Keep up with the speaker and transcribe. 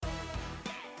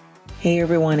Hey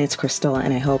everyone, it's Crystal,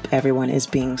 and I hope everyone is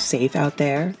being safe out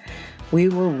there. We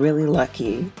were really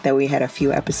lucky that we had a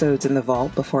few episodes in the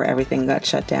vault before everything got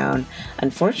shut down.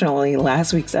 Unfortunately,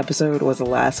 last week's episode was the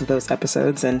last of those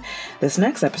episodes, and this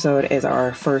next episode is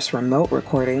our first remote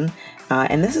recording.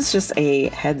 And this is just a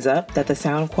heads up that the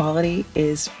sound quality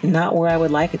is not where I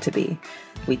would like it to be.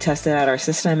 We tested out our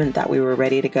system and thought we were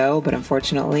ready to go, but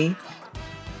unfortunately,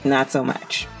 not so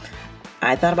much.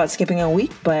 I thought about skipping a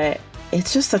week, but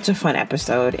it's just such a fun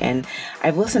episode, and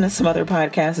I've listened to some other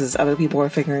podcasts as other people are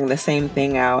figuring the same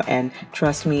thing out, and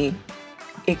trust me,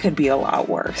 it could be a lot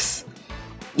worse.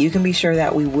 You can be sure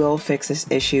that we will fix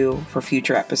this issue for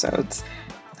future episodes.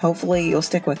 Hopefully you'll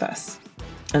stick with us.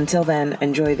 Until then,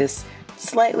 enjoy this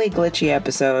slightly glitchy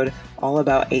episode all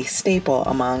about a staple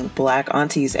among Black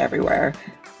aunties everywhere,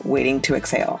 waiting to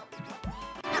exhale.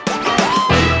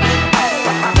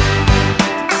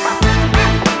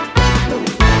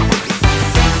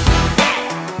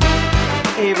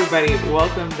 Hey everybody,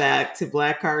 welcome back to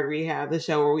Black Card Rehab, the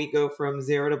show where we go from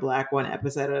zero to black one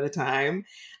episode at a time.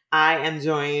 I am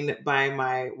joined by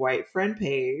my white friend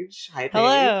Paige. Hi Paige.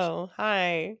 Hello.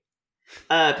 Hi.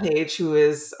 Paige, who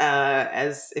is,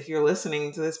 as if you're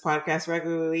listening to this podcast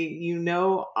regularly, you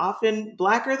know, often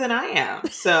blacker than I am.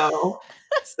 So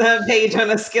Paige, on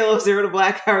a scale of 0 to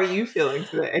black, how are you feeling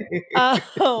today?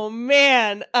 Oh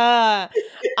man, I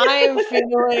am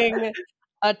feeling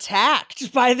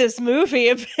attacked by this movie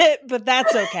a bit, but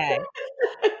that's okay.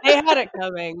 They had it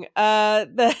coming. I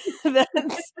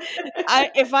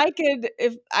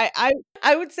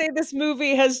would say this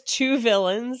movie has two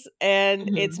villains,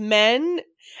 and it's men,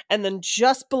 and then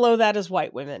just below that is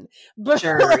white women. But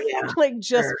Sure, yeah. like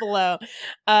just Sure. below.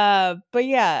 But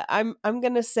yeah, I'm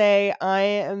gonna say I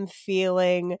am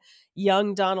feeling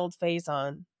young Donald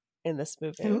Faison in this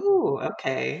movie. Ooh,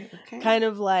 okay. Kind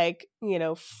of like, you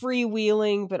know,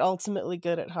 freewheeling, but ultimately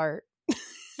good at heart.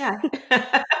 Yeah.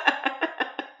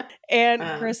 And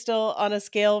Crystal, on a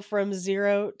scale from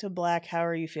 0 to black, how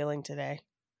are you feeling today?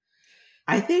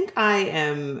 I think I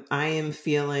am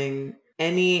feeling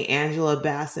any Angela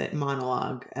Bassett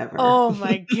monologue ever. Oh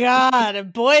my God.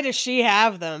 And boy, does she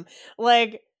have them.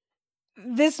 Like,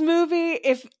 this movie,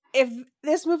 if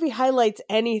this movie highlights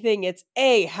anything, it's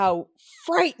A, how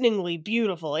frighteningly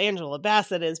beautiful Angela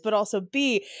Bassett is, but also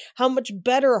B, how much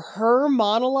better her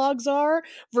monologues are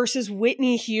versus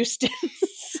Whitney Houston's.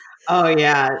 Oh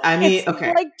yeah. I mean, It's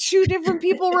okay. like two different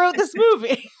people wrote this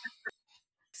movie.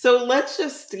 So let's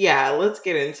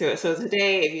get into it. So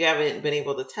today, if you haven't been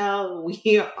able to tell,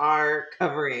 we are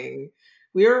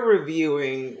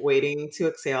reviewing Waiting to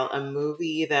Exhale, a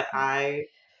movie that I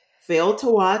failed to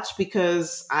watch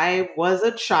because I was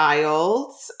a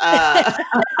child. I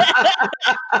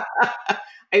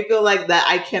feel like that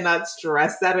I cannot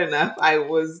stress that enough. It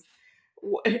was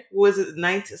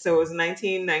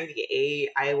 1998.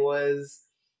 I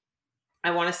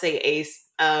want to say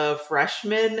a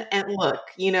freshman. And look,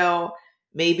 you know,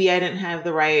 maybe I didn't have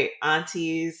the right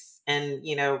aunties and,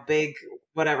 you know, big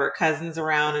whatever cousins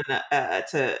around and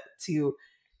to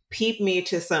peep me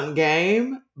to some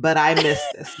game, but I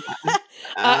missed this one.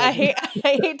 I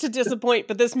hate to disappoint,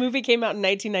 but this movie came out in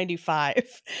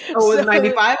 1995. Oh, it was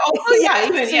 95? Oh,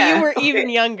 yeah, you were even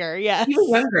younger, yes. Even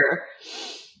younger.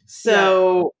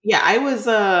 So, yeah, I was,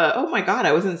 oh my God,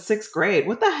 I was in 6th grade.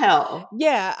 What the hell?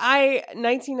 Yeah,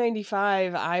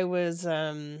 1995, I was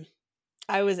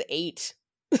 8.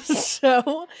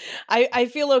 So, I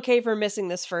feel okay for missing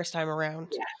this first time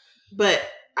around. Yeah, but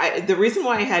the reason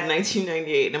why I had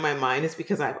 1998 in my mind is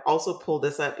because I've also pulled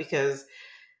this up because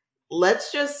I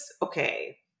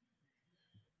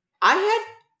had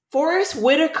Forrest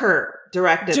Whitaker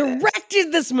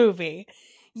directed this movie.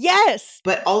 Yes.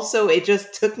 But also it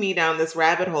just took me down this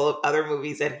rabbit hole of other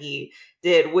movies that he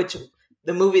did, which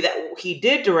the movie that he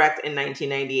did direct in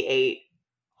 1998,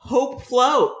 Hope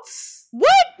Floats.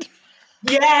 What?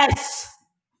 Yes.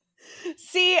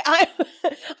 See, I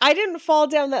didn't fall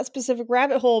down that specific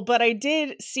rabbit hole, but I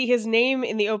did see his name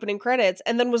in the opening credits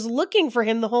and then was looking for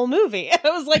him the whole movie. And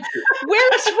I was like,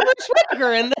 where's Forrest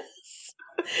Whitaker in this?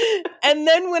 And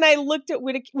then when I looked at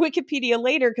Wikipedia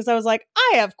later, because I was like,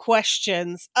 I have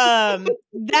questions. That's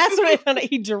when I found out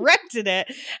he directed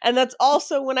it. And that's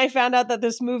also when I found out that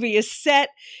this movie is set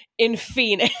in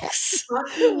Phoenix.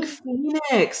 Fucking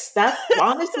Phoenix.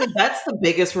 Honestly, that's the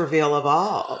biggest reveal of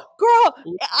all. Girl,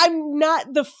 I'm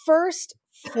not the first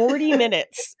 40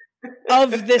 minutes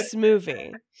of this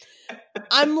movie.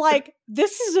 I'm like,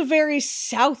 this is a very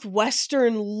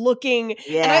Southwestern looking.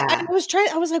 Yeah. And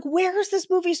I was like, where is this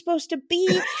movie supposed to be?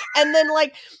 And then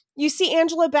like, you see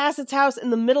Angela Bassett's house in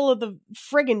the middle of the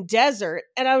friggin' desert.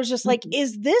 And I was just like,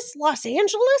 is this Los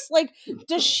Angeles? Like,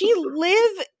 does she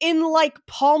live in like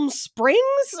Palm Springs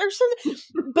or something?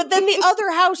 But then the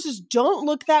other houses don't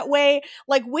look that way.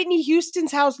 Like Whitney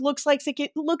Houston's house looks like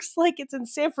it's in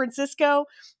San Francisco.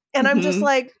 And I'm just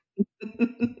like,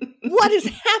 what is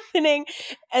happening?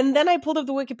 And then I pulled up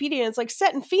the Wikipedia and it's like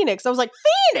set in Phoenix. I was like,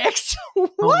 Phoenix?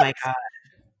 What? Oh my God.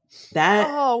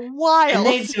 Wild. And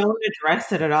they don't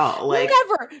address it at all. Like,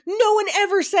 never. No one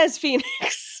ever says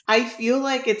Phoenix. I feel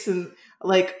like it's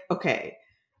okay.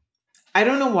 I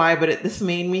don't know why, but this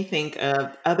made me think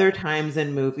of other times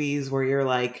in movies where you're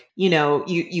like,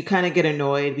 you kind of get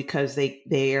annoyed because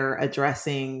they are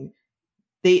addressing,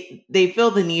 they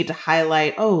feel the need to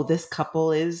highlight, oh, this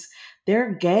couple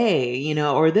they're gay,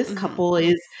 or this couple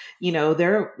is,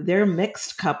 they're a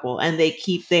mixed couple, and they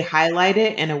highlight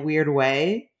it in a weird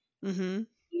way. And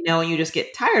you just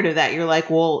get tired of that. You're like,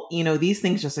 well, these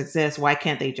things just exist. Why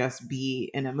can't they just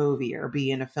be in a movie or be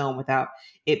in a film without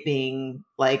it being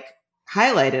like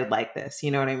highlighted like this? You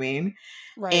know what I mean?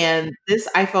 Right. And this,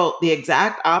 I felt the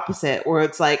exact opposite, where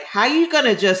it's like, how you going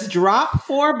to just drop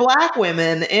 4 Black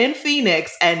women in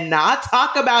Phoenix and not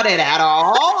talk about it at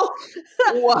all?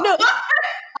 No,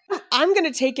 I'm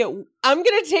going to take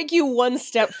you one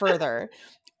step further.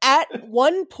 At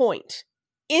one point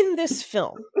in this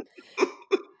film,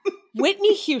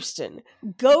 Whitney Houston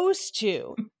goes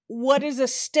to what is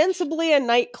ostensibly a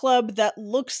nightclub that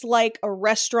looks like a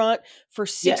restaurant for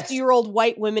 60-year-old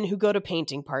white women who go to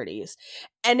painting parties.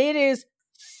 And it is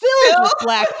filled with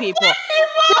Black people.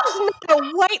 There's not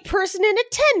a white person in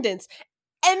attendance.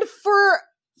 And for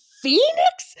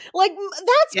Phoenix? Like,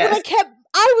 that's what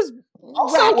I was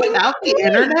also without the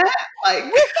internet? Like,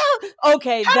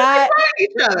 that each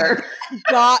other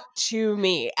got to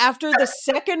me after the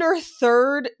second or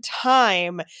third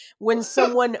time when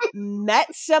someone met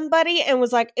somebody and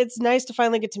was like, it's nice to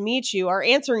finally get to meet you. Our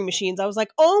answering machines. I was like,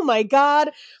 oh my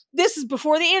God, this is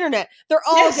before the internet. They're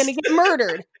all going to get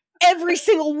murdered. Every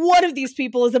single one of these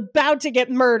people is about to get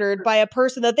murdered by a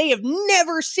person that they have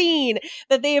never seen,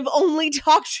 that they have only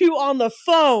talked to on the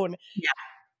phone. Yeah.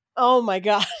 Oh my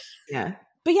God. Yeah.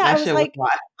 But yeah, I was like,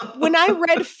 when I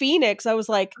read Phoenix, I was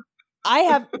like,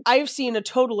 I've seen a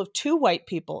total of 2 white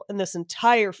people in this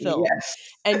entire film. Yes.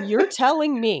 And you're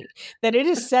telling me that it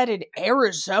is set in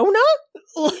Arizona?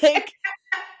 Like,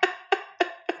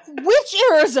 which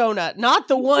Arizona? Not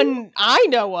the one I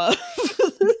know of.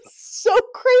 So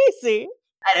crazy.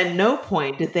 At no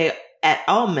point did they at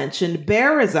all mention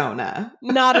Bearizona.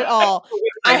 Not at all.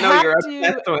 I know you're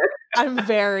obsessed with. I'm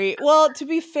very well. To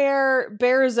be fair,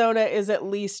 Bearizona is at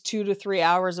least 2 to 3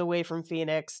 hours away from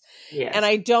Phoenix, and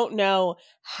I don't know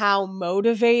how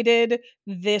motivated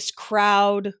this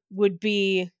crowd would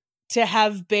be to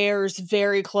have bears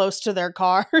very close to their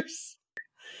cars.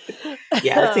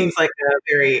 Yeah, it seems like a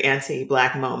very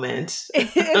anti-Black moment.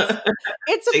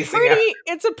 It's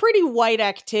a pretty white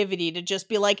activity to just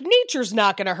be like, nature's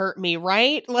not going to hurt me,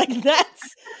 right? Like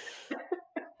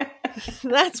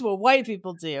that's what white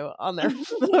people do on their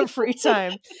free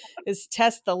time, is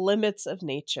test the limits of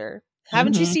nature.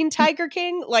 Haven't you seen Tiger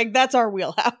King? Like, that's our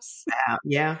wheelhouse.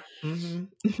 Yeah.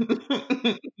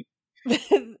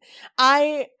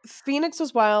 Phoenix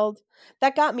was wild.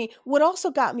 That got me. What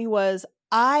also got me was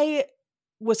I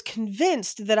was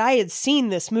convinced that I had seen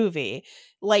this movie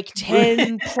like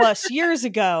 10 plus years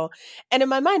ago. And in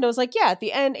my mind, I was like, yeah, at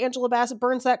the end, Angela Bassett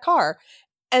burns that car.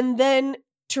 And then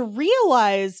to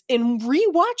realize in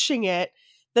rewatching it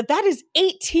that is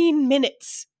 18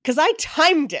 minutes, because I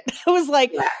timed it. I was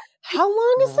like, how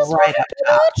long is this movie?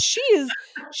 She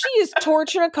is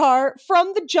torching a car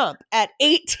from the jump at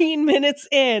 18 minutes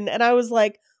in. And I was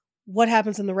like, what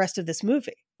happens in the rest of this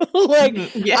movie? Like,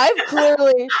 I've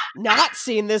clearly not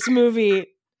seen this movie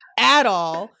at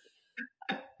all.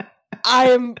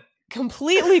 I am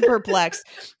completely perplexed.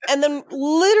 And then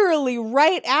literally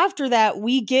right after that,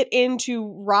 we get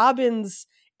into Robin's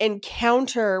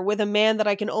encounter with a man that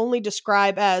I can only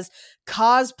describe as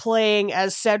cosplaying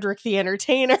as Cedric the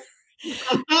Entertainer.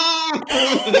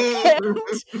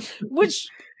 Which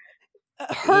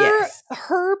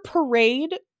her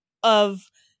parade of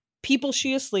people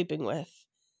she is sleeping with.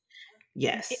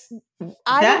 Yes.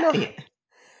 I don't know.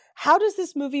 How does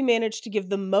this movie manage to give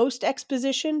the most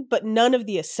exposition, but none of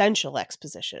the essential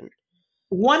exposition?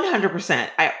 100%.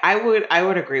 I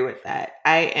would agree with that.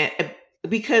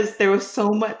 Because there was so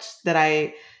much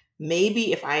that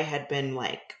maybe if I had been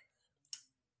like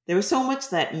there was so much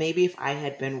that maybe if I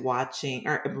had been watching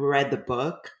or read the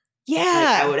book, like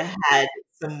I Yeah. would have had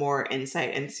some more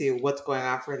insight into what's going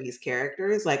on for these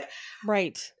characters, like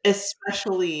Right.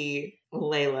 especially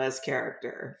Layla's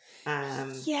character.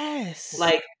 Yes.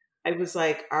 Like I was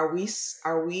like, are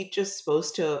we just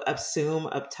supposed to assume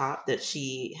up top that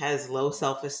she has low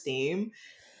self-esteem?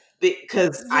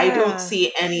 Because I don't Yeah.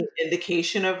 see any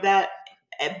indication of that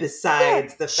Yeah.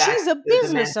 besides the fact She's a the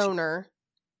business dementia. owner.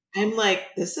 I'm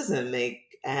like, this doesn't make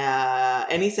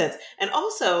any sense. And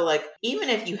also, like, even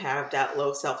if you have that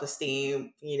low self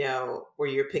esteem, you know, where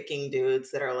you're picking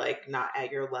dudes that are like not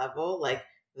at your level, like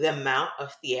the amount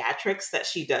of theatrics that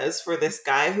she does for this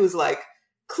guy who's like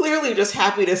clearly just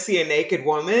happy to see a naked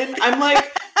woman. I'm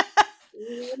like,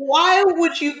 why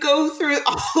would you go through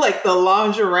all like the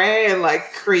lingerie and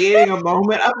like creating a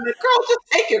moment? I'm like, girl, just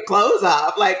take your clothes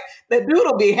off. Like the dude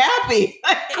will be happy.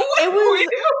 Like, what It are we was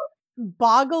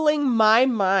boggling my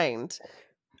mind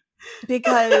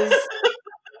because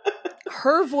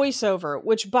her voiceover,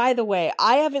 which by the way,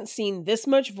 I haven't seen this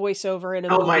much voiceover in a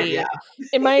Oh my, movie yeah.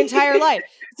 in my entire life.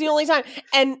 It's the only time.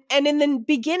 And in the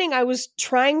beginning I was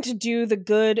trying to do the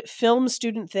good film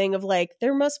student thing of like,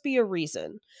 there must be a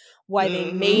reason why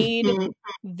they made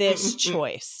this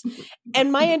choice.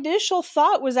 And my initial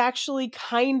thought was actually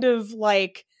kind of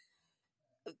like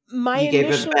You gave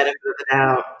them the benefit of the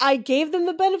doubt. I gave them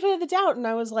the benefit of the doubt, and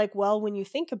I was like, well, when you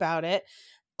think about it,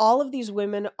 all of these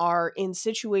women are in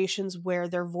situations where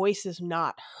their voice is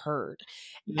not heard.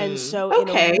 And so in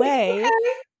a way,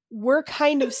 we're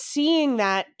kind of seeing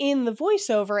that in the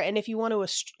voiceover. And if you want to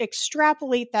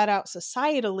extrapolate that out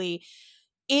societally,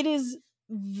 it is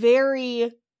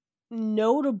very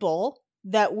notable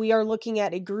that we are looking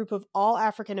at a group of all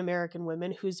African American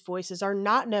women whose voices are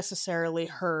not necessarily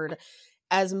heard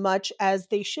as much as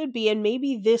they should be. And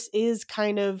maybe this is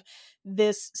kind of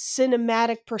this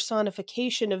cinematic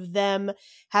personification of them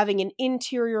having an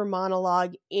interior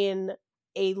monologue in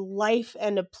a life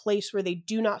and a place where they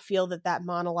do not feel that that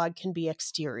monologue can be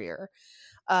exterior.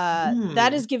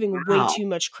 That is giving way too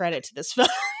much credit to this film.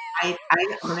 I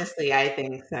honestly, I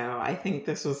think so. I think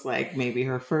this was like maybe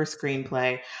her first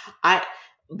screenplay.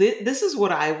 This is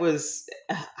what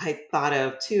I thought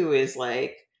of too, is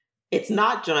like, it's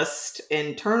not just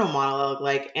internal monologue.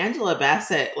 Like Angela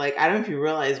Bassett, like, I don't know if you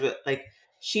realize, but like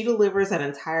she delivers an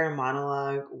entire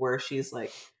monologue where she's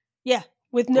like, yeah,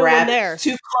 with no one there,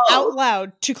 too close, out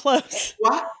loud, too close.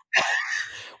 What?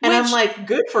 And I'm like,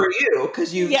 good for you,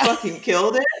 because you fucking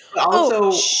killed it. But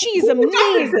also, she's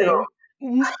amazing.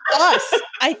 Us.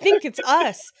 I think it's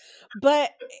us.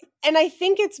 And I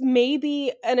think it's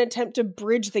maybe an attempt to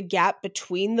bridge the gap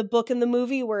between the book and the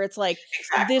movie, where it's like,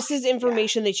 this is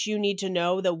information that you need to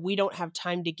know that we don't have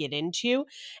time to get into.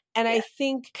 And I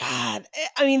think, God,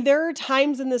 I mean, there are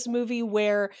times in this movie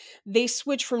where they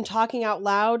switch from talking out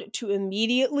loud to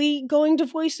immediately going to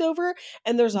voiceover.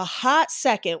 And there's a hot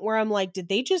second where I'm like, did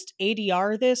they just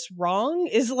ADR this wrong?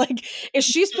 Is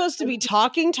she supposed to be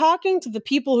talking to the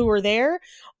people who are there?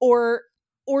 Or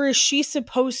is she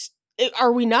supposed,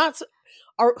 are we not,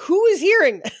 who is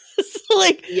hearing this?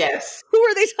 Like, yes. Who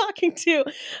are they talking to?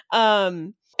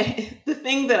 The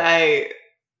thing that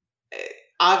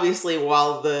obviously,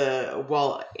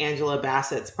 while Angela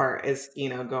Bassett's part is,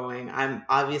 going, I'm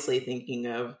obviously thinking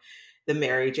of the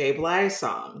Mary J. Blige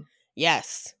song.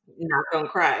 Yes. Not Gonna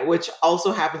Cry, which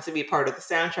also happens to be part of the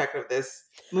soundtrack of this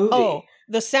movie. Oh,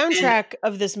 the soundtrack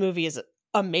of this movie is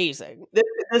amazing. The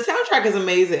soundtrack is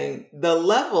amazing. The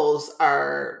levels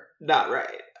are not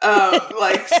right.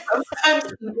 Like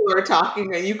sometimes people are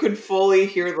talking and you can fully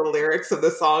hear the lyrics of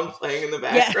the song playing in the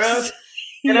background. Yes.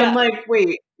 And I'm like,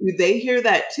 wait, do they hear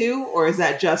that too? Or is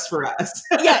that just for us?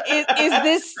 Yeah. Is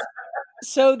this,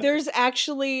 so there's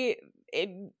actually,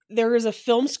 there is a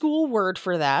film school word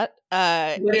for that.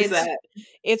 What is that?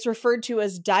 It's referred to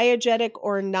as diegetic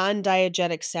or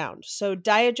non-diegetic sound. So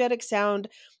diegetic sound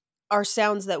are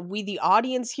sounds that we, the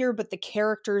audience, hear, but the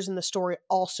characters in the story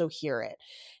also hear it.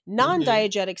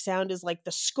 Non-diegetic sound is like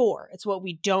the score. It's what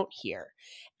we don't hear.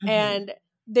 And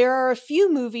there are a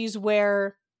few movies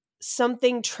where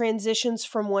something transitions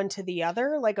from one to the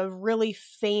other. Like a really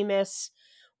famous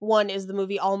one is the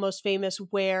movie Almost Famous,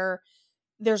 where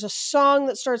there's a song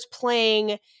that starts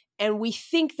playing and we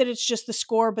think that it's just the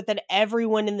score, but then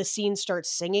everyone in the scene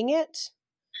starts singing it.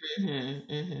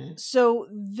 So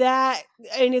that,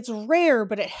 and it's rare,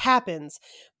 but it happens.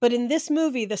 But in this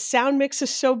movie, the sound mix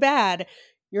is so bad,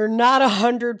 you're not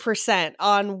 100%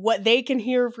 on what they can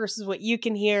hear versus what you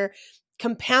can hear,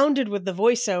 compounded with the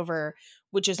voiceover,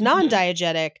 which is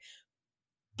non-diegetic,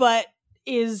 but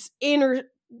is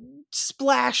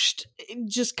splashed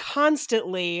just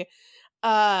constantly.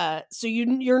 So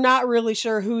you're not really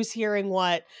sure who's hearing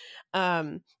what.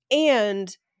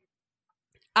 And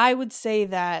I would say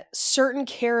that certain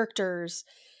characters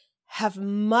have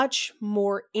much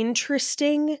more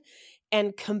interesting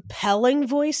and compelling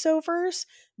voiceovers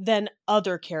than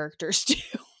other characters do.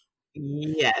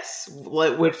 Yes.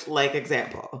 Which, like,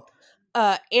 example?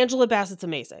 Angela Bassett's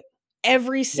amazing.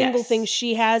 Every single thing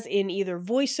she has in either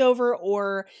voiceover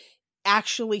or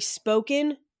actually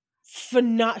spoken,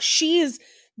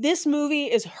 this movie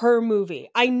is her movie.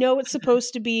 I know it's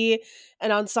supposed to be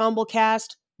an ensemble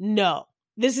cast. No.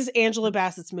 This is Angela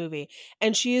Bassett's movie,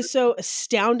 and she is so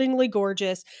astoundingly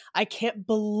gorgeous. I can't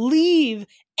believe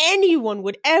anyone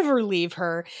would ever leave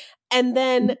her. And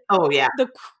then,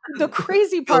 the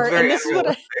crazy part, and this is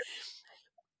what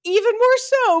even more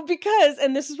so because,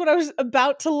 and this is what I was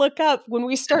about to look up when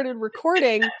we started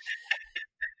recording.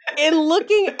 In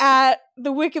looking at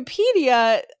the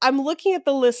Wikipedia, I'm looking at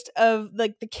the list of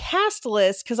like the cast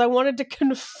list because I wanted to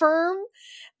confirm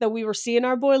that we were seeing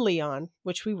our boy Leon,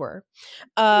 which we were.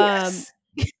 Yes.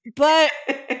 But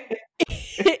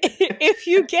if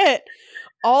you get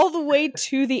all the way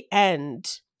to the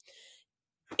end,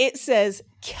 it says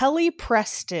Kelly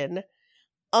Preston,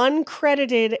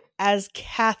 uncredited as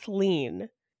Kathleen.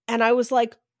 And I was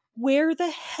like, where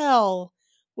the hell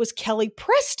was Kelly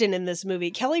Preston in this movie?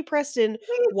 Kelly Preston,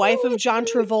 wife of John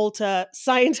Travolta,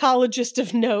 Scientologist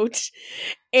of note.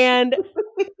 And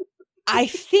I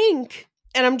think,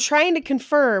 and I'm trying to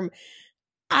confirm,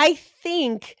 I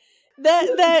think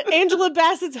that Angela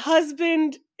Bassett's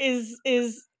husband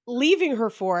is leaving her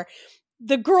for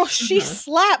the girl she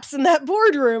slaps in that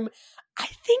boardroom. I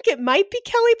think it might be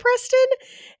Kelly Preston,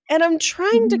 and I'm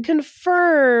trying to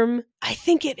confirm. I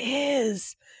think it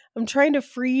is. I'm trying to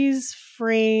freeze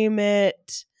frame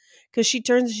it because she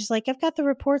turns and she's like, I've got the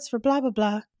reports for blah, blah,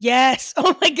 blah. Yes.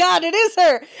 Oh my God, it is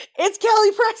her. It's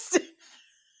Kelly Preston.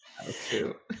 That's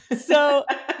true. So,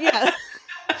 yeah.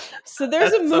 So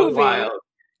there's a movie. So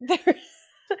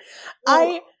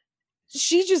wild.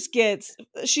 She's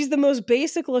the most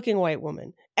basic looking white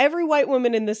woman. Every white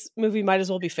woman in this movie might as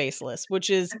well be faceless, which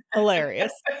is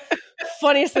hilarious.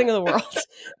 Funniest thing in the world.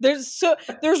 There's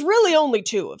really only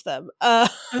two of them.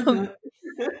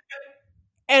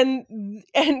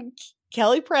 And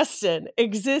Kelly Preston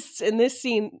exists in this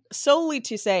scene solely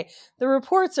to say the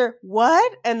reports are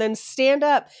what? And then stand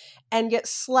up and get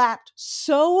slapped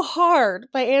so hard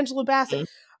by Angela Bassett.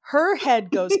 Her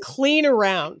head goes clean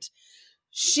around.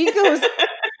 She goes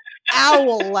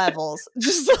owl levels.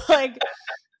 Just like,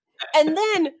 and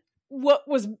then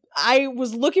I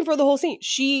was looking for the whole scene.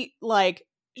 She like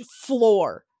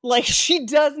floor. Like she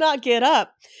does not get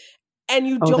up. And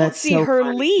you don't see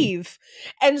her leave.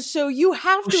 And so you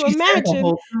have to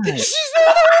imagine she's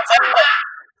there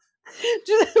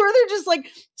where they're just like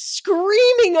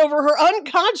screaming over her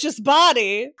unconscious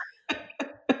body.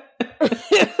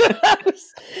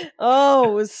 It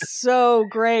was so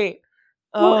great.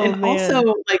 And also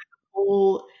like the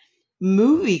whole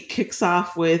movie kicks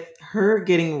off with her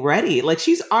getting ready. Like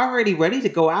she's already ready to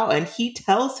go out and he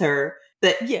tells her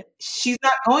that she's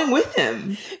not going with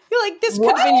him. You're like, this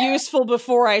could have been useful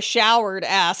before I showered,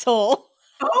 asshole.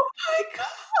 Oh my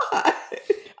God.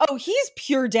 Oh, he's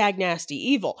pure dag nasty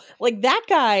evil. Like that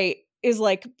guy is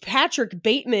like Patrick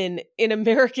Bateman in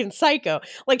American Psycho.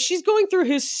 Like she's going through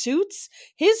his suits.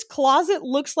 His closet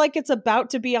looks like it's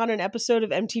about to be on an episode of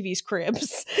MTV's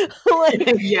Cribs.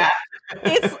 Like, yeah.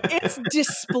 It's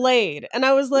displayed. And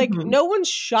I was like, no one's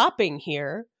shopping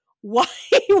here. Why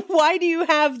do you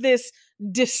have this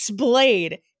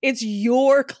displayed? It's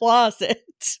your closet.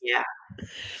 Yeah.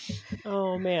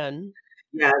 Oh man.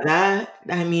 Yeah,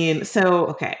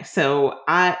 so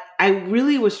I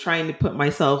really was trying to put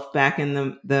myself back in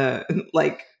the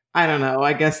like, I don't know,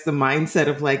 I guess the mindset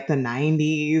of like the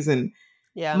 90s. And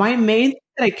my main thing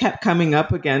that I kept coming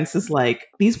up against is like,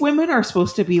 these women are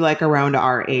supposed to be like around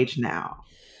our age now.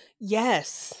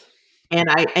 Yes.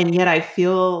 And yet I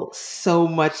feel so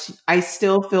much, I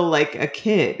still feel like a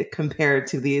kid compared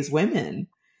to these women.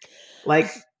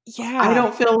 Like, I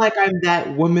don't feel like I'm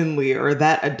that womanly or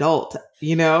that adult,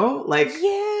 you know? Like,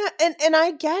 yeah. And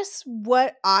I guess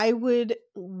what I would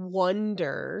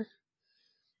wonder,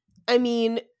 I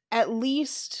mean, at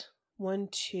least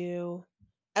two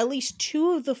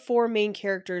of the four main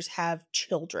characters have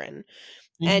children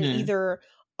and either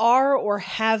are or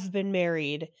have been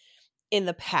married in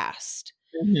the past.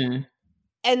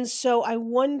 And so I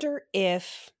wonder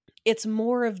if it's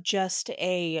more of just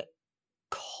a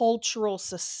cultural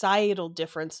societal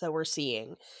difference that we're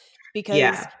seeing,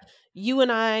 because you and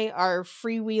I are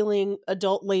freewheeling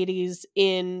adult ladies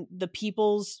in the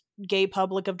people's gay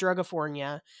public of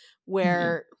Drugifornia.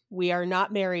 where we are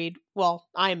not married. Well,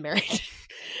 I'm married.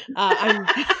 I'm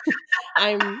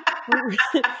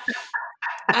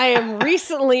I am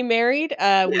recently married.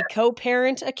 We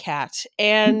co-parent a cat,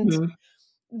 and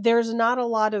there's not a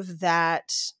lot of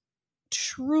that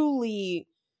truly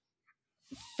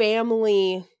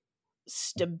family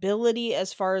stability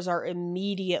as far as our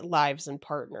immediate lives and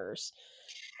partners.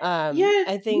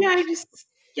 I think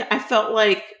I felt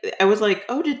like I was like,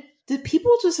 oh, did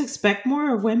people just expect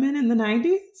more of women in the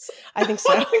 90s? I think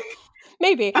so.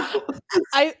 Maybe.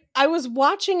 I was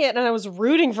watching it and I was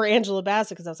rooting for Angela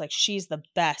Bassett because I was like, she's the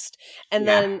best. And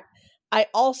then I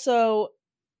also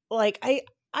like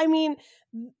I mean,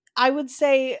 I would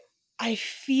say I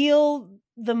feel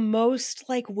the most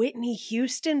like Whitney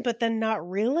Houston, but then not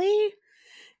really.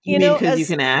 You know, because you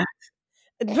can act.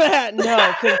 No,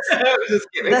 I was just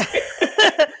kidding.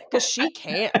 Because she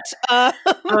can't.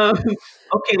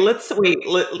 Okay, let's wait.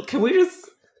 Can we just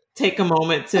take a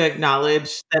moment to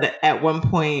acknowledge that at one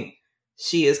point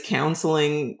she is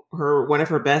counseling one of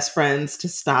her best friends to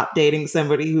stop dating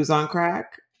somebody who's on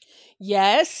crack?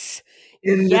 Yes.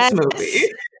 In this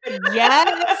movie.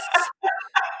 Yes.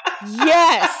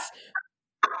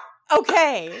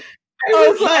 Okay. I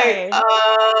was like,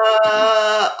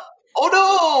 oh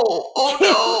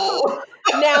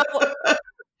no. Now,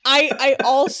 I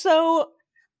also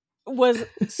was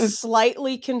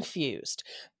slightly confused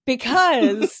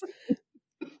because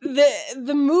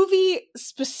the movie,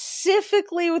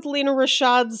 specifically with Lena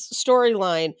Rashad's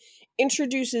storyline,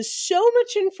 introduces so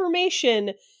much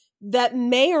information that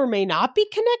may or may not be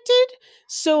connected.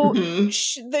 So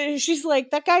she's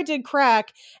like, that guy did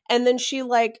crack, and then she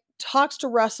like talks to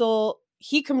Russell.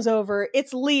 He comes over.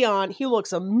 It's Leon. He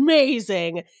looks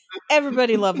amazing.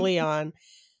 Everybody loved Leon.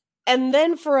 And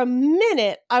then for a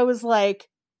minute, I was like,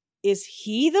 is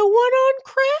he the one on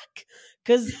crack?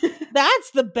 Because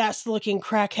that's the best looking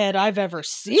crackhead I've ever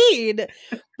seen.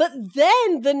 But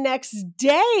then the next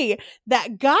day,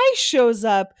 that guy shows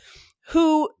up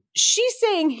who she's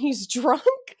saying he's drunk,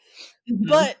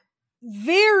 but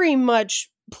very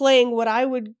much playing what I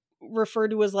would refer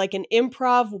to as like an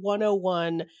improv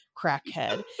 101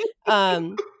 crackhead.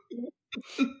 And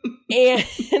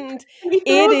it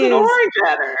is an orange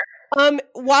at her.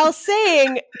 While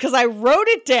saying, because I wrote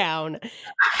it down,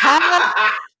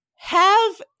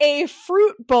 have a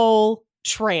fruit bowl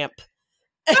tramp.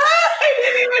 I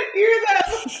didn't even hear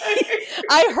that.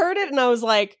 I heard it and I was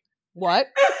like, what?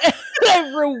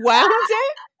 I rewound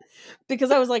it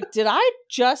because I was like, did I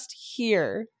just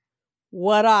hear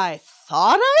what I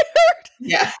thought I heard?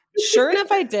 Yeah. Sure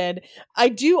enough, I did. I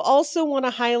do also want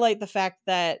to highlight the fact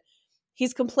that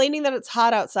he's complaining that it's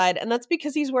hot outside, and that's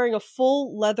because he's wearing a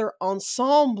full leather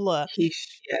ensemble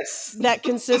that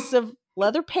consists of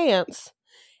leather pants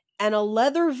and a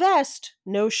leather vest,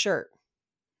 no shirt.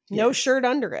 No shirt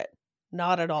under it.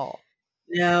 Not at all.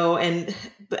 No,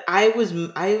 but I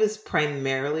was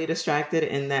primarily distracted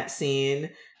in that scene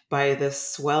by the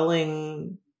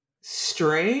swelling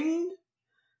string.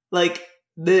 Like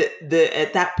the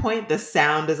at that point, the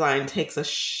sound design takes a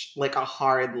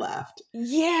hard left.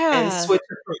 Yeah. And switches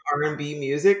from R&B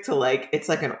music to like, it's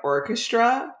like an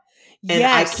orchestra. And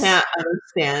I can't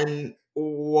understand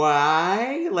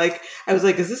why. Like, I was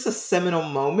like, is this a seminal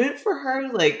moment for her?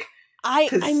 Like,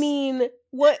 I mean,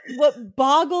 what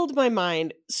boggled my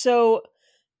mind. So,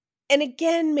 and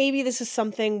again, maybe this is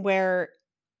something where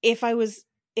if I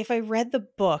read the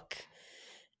book,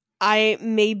 I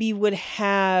maybe would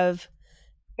have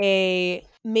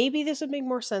maybe this would make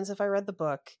more sense if I read the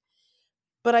book,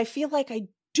 but I feel like I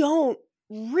don't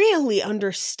really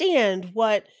understand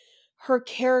what her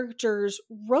character's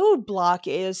roadblock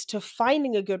is to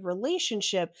finding a good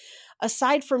relationship,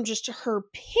 aside from just her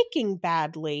picking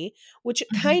badly, which it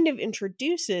kind of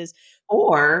introduces.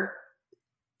 Or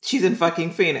she's in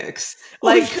fucking Phoenix.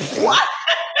 Like, what?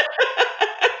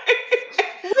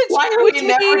 Why are we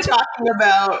never talking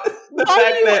about the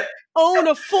fact that own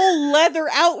a full leather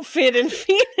outfit in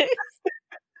Phoenix?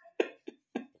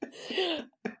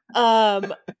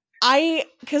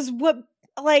 Because what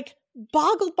like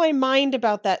boggled my mind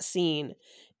about that scene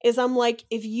is I'm like,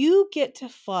 if you get to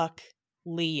fuck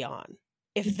Leon,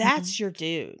 if that's your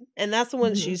dude, and that's the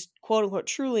one that she's quote unquote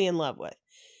truly in love with,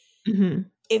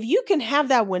 if you can have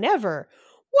that whenever,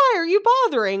 why are you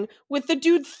bothering with the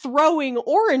dude throwing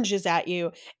oranges at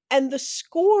you? And the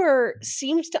score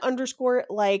seems to underscore it.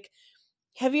 Like,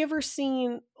 have you ever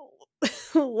seen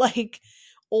like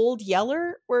Old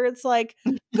Yeller, where it's like,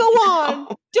 go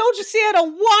on, don't you see I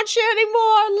don't want you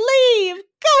anymore, leave,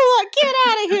 go on, get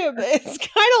out of here. It's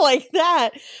kind of like that,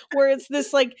 where it's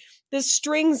this like this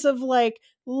strings of like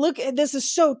look, this is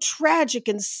so tragic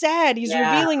and sad. He's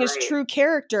revealing his true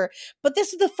character. But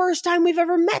this is the first time we've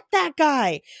ever met that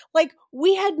guy. Like,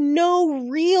 we had no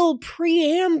real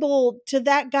preamble to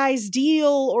that guy's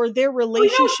deal or their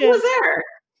relationship. He was there.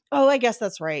 Oh, I guess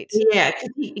that's right. Yeah, because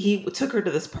he took her to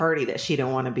this party that she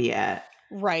didn't want to be at.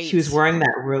 Right. She was wearing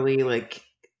that really, like,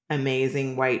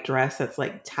 amazing white dress that's,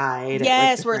 like, tied. Yes,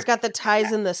 at, like, where it's got the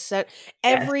ties in the set.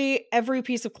 Every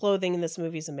piece of clothing in this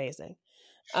movie is amazing.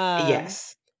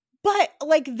 Yes. But,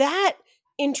 like, that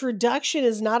introduction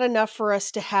is not enough for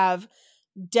us to have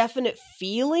definite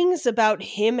feelings about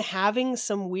him having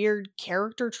some weird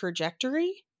character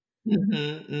trajectory.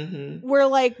 Where,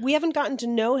 like, we haven't gotten to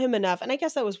know him enough. And I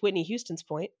guess that was Whitney Houston's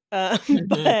point. But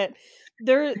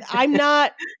I'm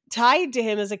not tied to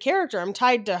him as a character. I'm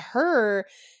tied to her.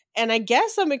 And I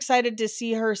guess I'm excited to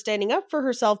see her standing up for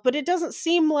herself, but it doesn't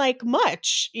seem like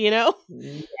much, you know?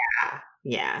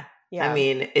 Yeah. I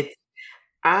mean,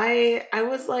 I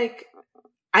was like,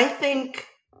 I think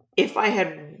if I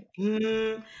had,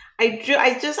 I'm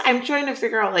trying to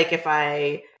figure out, like,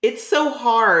 it's so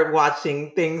hard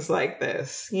watching things like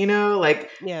this, you know, like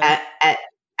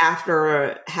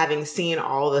after having seen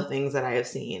all the things that I have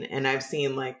seen, and I've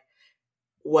seen, like,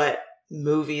 what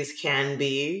movies can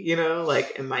be, you know,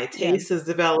 like, and my taste has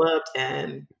developed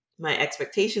and my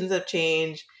expectations have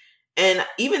changed, and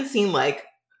even seen, like,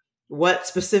 what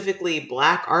specifically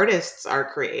Black artists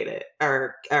are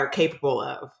capable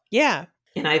of. Yeah.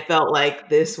 And I felt like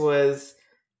it's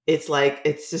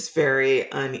just very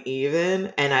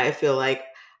uneven. And I feel like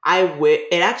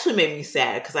it actually made me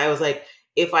sad, because I was like,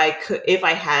 if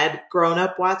I had grown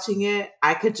up watching it,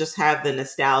 I could just have the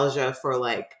nostalgia for,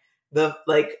 like, the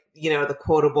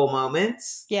quotable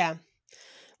moments. Yeah.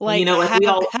 Like, you know, like, we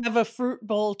all have a fruit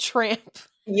bowl tramp.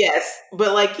 Yes,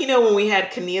 but, like, you know, when we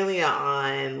had Cornelia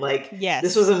on, like,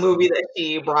 this was a movie that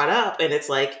she brought up, and it's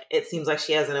like, it seems like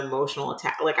she has an emotional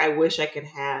like, I wish I could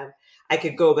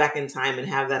go back in time and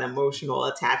have that emotional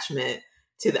attachment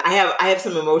to I have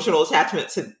some emotional attachment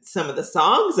to some of the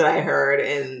songs that I heard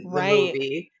in the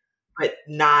movie, but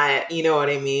not, you know what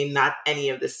I mean? Not any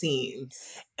of the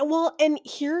scenes. Well, and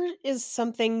here is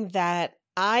something that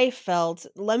I felt,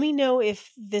 let me know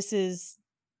if this is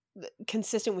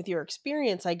consistent with your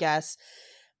experience, I guess.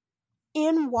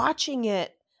 In watching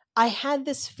it, I had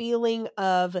this feeling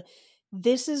of,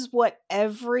 this is what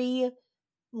every,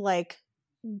 like,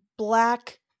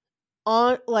 Black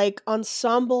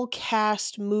ensemble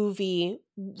cast movie,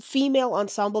 female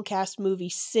ensemble cast movie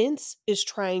since is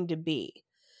trying to be,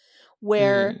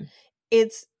 where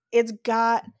it's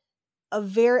got a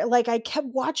very, like, I kept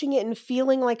watching it and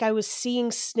feeling like I was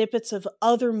seeing snippets of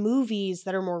other movies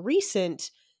that are more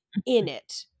recent in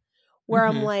it, where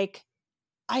I'm like,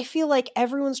 I feel like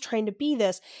everyone's trying to be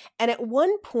this. And at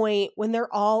one point, when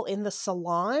they're all in the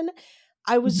salon,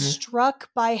 I was struck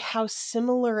by how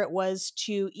similar it was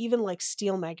to even, like,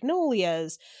 Steel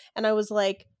Magnolias. And I was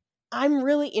like, I'm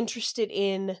really interested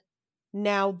in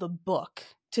now the book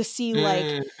to see,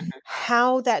 like,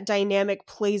 how that dynamic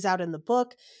plays out in the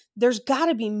book. There's got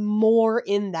to be more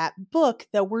in that book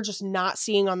that we're just not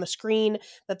seeing on the screen,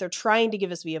 that they're trying to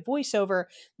give us via voiceover,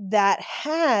 that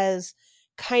has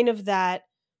kind of that,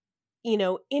 you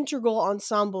know, integral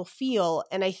ensemble feel.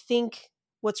 And I think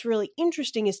what's really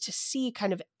interesting is to see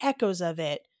kind of echoes of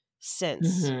it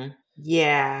since.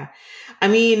 Yeah. I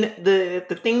mean,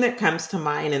 the thing that comes to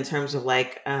mind in terms of,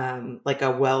 like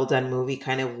a well done movie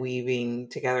kind of weaving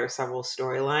together several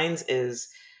storylines is,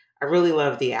 I really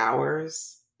love The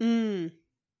Hours.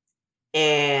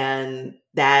 And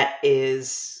that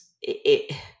is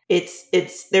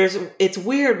it's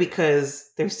weird, because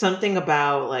there's something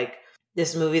about, like,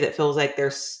 this movie that feels like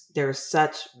there's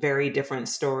such very different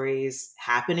stories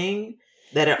happening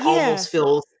that it almost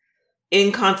feels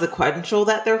inconsequential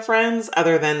that they're friends,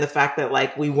 other than the fact that,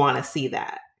 like, we want to see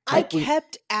that. Like, I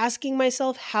kept asking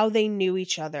myself how they knew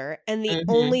each other, and the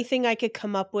only thing I could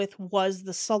come up with was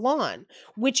the salon,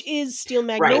 which is Steel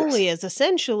Magnolias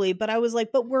essentially, but I was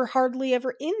like, but we're hardly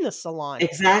ever in the salon.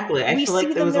 Exactly. I feel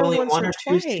like there was only one or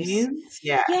two scenes.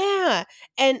 Yeah. Yeah.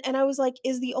 And I was like,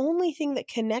 is the only thing that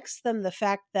connects them the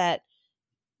fact that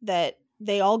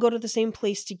they all go to the same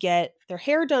place to get their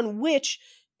hair done, which,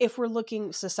 if we're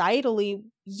looking societally,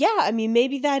 yeah, I mean,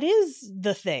 maybe that is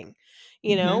the thing,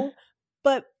 you know?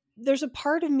 But there's a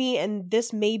part of me, and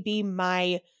this may be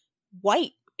my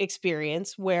white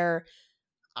experience, where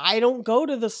I don't go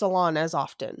to the salon as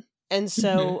often. And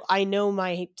so I know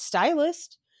my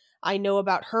stylist, I know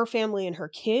about her family and her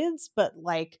kids, but,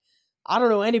 like, I don't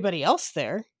know anybody else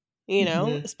there, you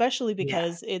know, especially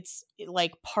because it's,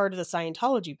 like, part of the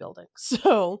Scientology building.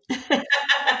 So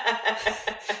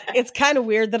it's kind of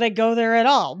weird that I go there at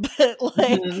all, but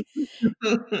like,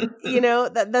 you know,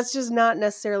 that's just not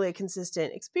necessarily a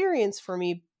consistent experience for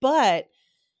me, but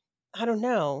I don't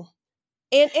know.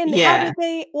 And how did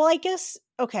they, well, I guess,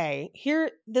 okay,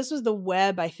 here, this was the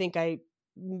web I think I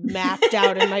mapped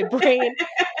out in my brain.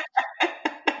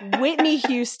 Whitney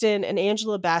Houston and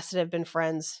Angela Bassett have been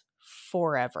friends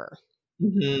forever.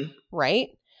 Mm-hmm. Right?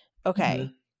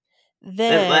 Okay. Mm-hmm.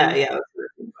 Then,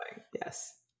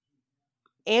 yes.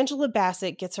 Angela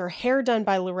Bassett gets her hair done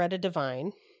by Loretta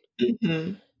Devine,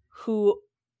 mm-hmm. who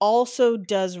also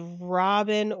does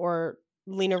Robin or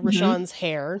Lena Rochon's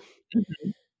hair.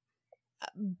 Mm-hmm.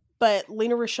 But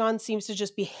Lena Rochon seems to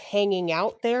just be hanging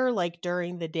out there like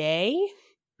during the day.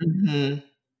 Mm-hmm.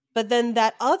 But then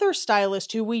that other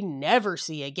stylist who we never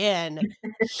see again,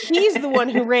 he's the one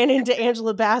who ran into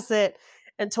Angela Bassett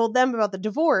and told them about the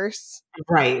divorce.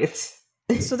 Right.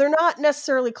 So they're not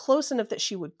necessarily close enough that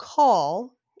she would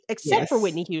call, except for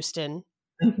Whitney Houston.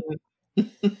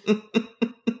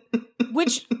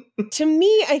 Which, to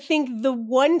me, I think the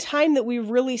one time that we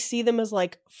really see them as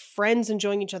like friends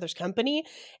enjoying each other's company,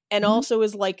 and also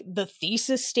is like the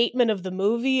thesis statement of the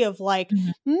movie of like,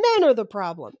 men are the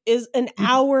problem, is an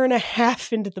hour and a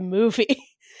half into the movie.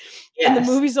 Yes. And the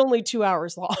movie's only 2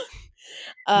 hours long.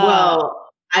 Well,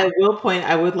 I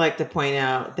would like to point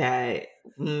out that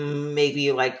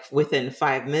maybe like within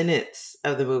 5 minutes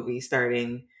of the movie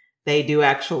starting, they do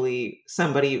actually,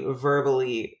 somebody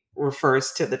verbally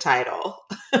refers to the title.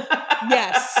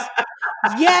 Yes.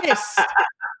 Yes.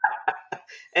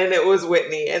 And it was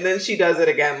Whitney. And then she does it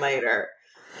again later.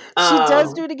 She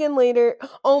does do it again later.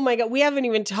 Oh my God. We haven't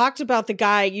even talked about the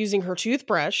guy using her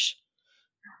toothbrush.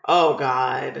 Oh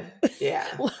God. Yeah.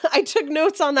 I took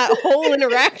notes on that whole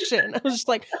interaction. I was just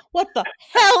like, what the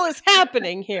hell is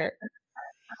happening here?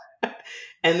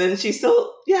 And then she's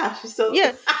still. Yeah.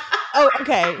 Oh,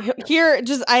 okay. Here,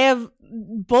 I have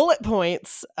bullet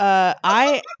points.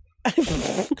 I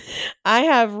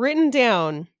have written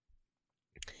down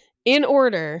in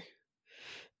order.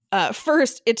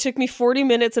 First, it took me 40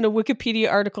 minutes in a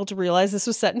Wikipedia article to realize this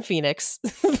was set in Phoenix.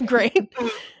 Great.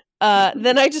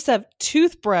 Then I just have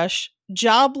toothbrush,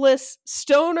 jobless,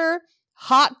 stoner,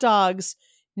 hot dogs,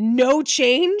 no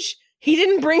change. He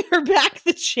didn't bring her back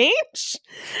the change.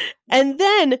 And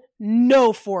then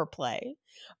no foreplay.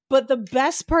 But the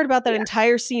best part about that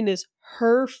entire scene is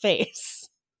her face.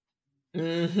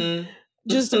 Mm-hmm.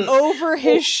 Just over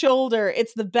his shoulder.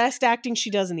 It's the best acting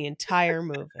she does in the entire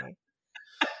movie.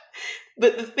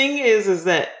 But the thing is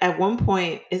that at one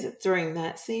point, is it during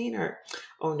that scene or,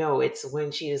 oh no, it's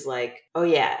when she is like, oh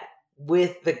yeah,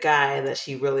 with the guy that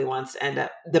she really wants to end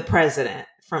up, the president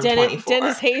from 24.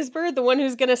 Dennis Haysbert, the one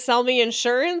who's going to sell me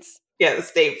insurance? Yeah, the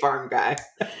State Farm guy.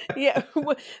 Yeah,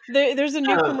 there's a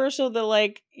new commercial that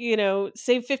like, you know,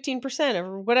 save 15%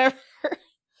 or whatever.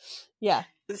 Yeah.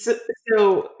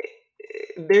 So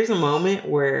there's a moment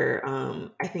where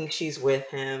I think she's with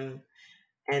him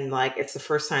and like it's the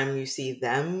first time you see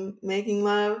them making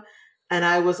love. And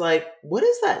I was like, what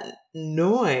is that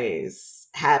noise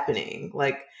happening?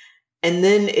 Like, and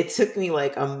then it took me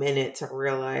like a minute to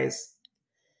realize,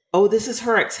 oh, this is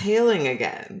her exhaling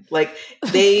again. Like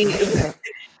they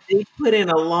put in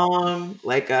a long,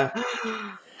 like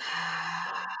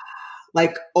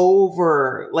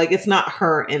over, like it's not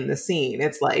her in the scene.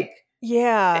 It's like,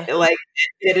 yeah, like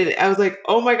I was like,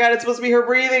 oh my God, it's supposed to be her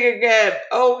breathing again.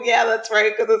 Oh yeah, that's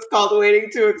right, because it's called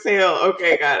waiting to exhale.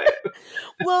 Okay, got it.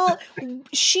 Well,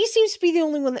 she seems to be the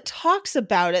only one that talks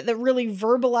about it, that really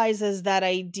verbalizes that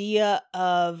idea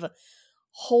of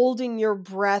holding your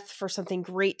breath for something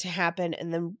great to happen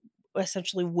and then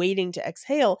essentially waiting to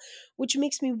exhale, which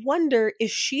makes me wonder,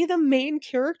 is she the main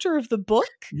character of the book?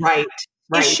 Right.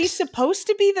 Is she supposed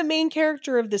to be the main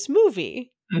character of this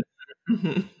movie?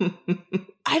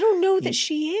 I don't know that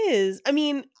she is. I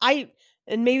mean,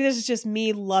 and maybe this is just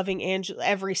me loving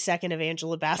every second of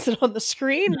Angela Bassett on the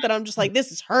screen, that I'm just like,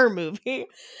 this is her movie.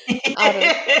 I don't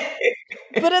know.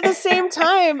 But at the same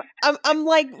time, I'm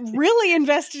like really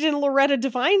invested in Loretta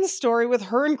Devine's story with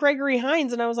her and Gregory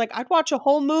Hines, and I was like, I'd watch a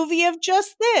whole movie of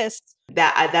just this.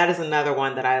 That is another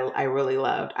one that I really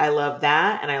loved. I loved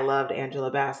that, and I loved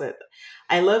Angela Bassett.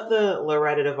 I love the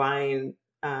Loretta Devine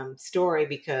story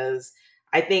because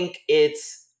I think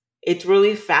it's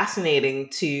really fascinating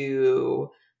to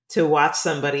watch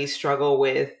somebody struggle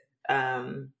with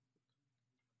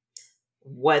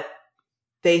what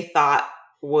they thought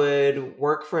would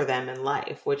work for them in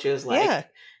life, which is like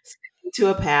sticking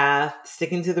to a path,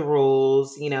 sticking to the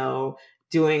rules,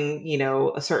 doing,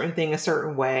 a certain thing a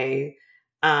certain way.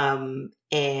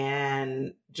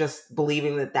 and just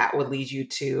believing that that would lead you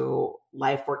to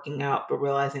life working out, but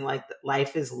realizing like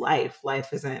life is life.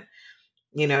 Life isn't,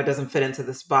 doesn't fit into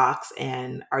this box.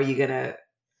 And are you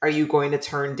going to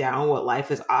turn down what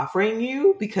life is offering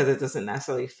you because it doesn't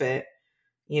necessarily fit,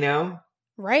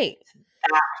 Right.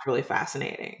 That's really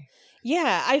fascinating.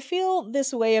 Yeah, I feel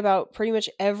this way about pretty much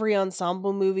every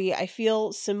ensemble movie. I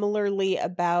feel similarly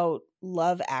about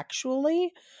Love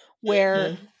Actually,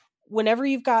 where whenever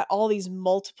you've got all these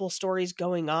multiple stories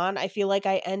going on, I feel like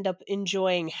I end up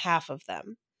enjoying half of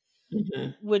them,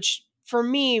 which for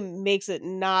me makes it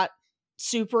not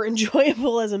super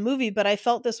enjoyable as a movie. But I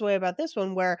felt this way about this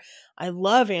one, where I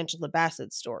love Angela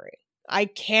Bassett's story. I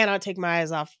cannot take my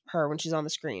eyes off her when she's on the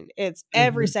screen. It's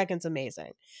every second's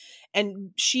amazing. And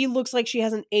she looks like she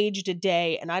hasn't aged a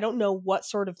day. And I don't know what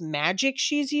sort of magic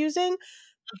she's using,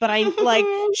 but I like,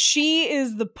 she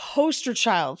is the poster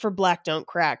child for Black Don't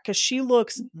Crack, because she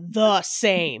looks the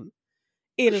same.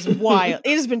 It is wild.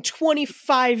 It has been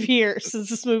 25 years since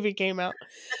this movie came out.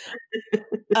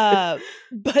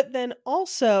 But then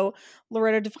also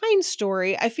Loretta Devine's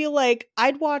story, I feel like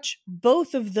I'd watch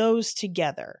both of those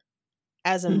together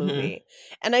as a movie.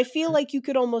 And I feel like you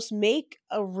could almost make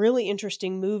a really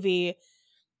interesting movie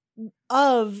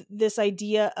of this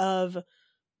idea of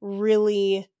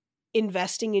really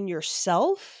investing in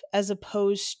yourself as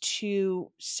opposed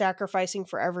to sacrificing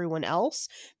for everyone else,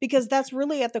 because that's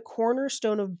really at the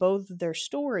cornerstone of both of their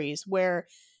stories, where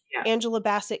Angela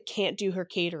Bassett can't do her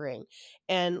catering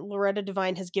and Loretta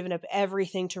Devine has given up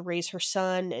everything to raise her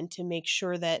son and to make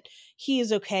sure that he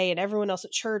is okay and everyone else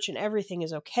at church and everything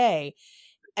is okay.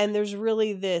 And there's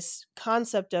really this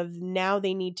concept of now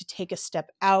they need to take a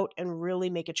step out and really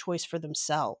make a choice for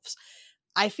themselves.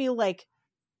 I feel like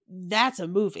that's a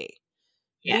movie.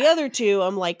 Yeah. The other two,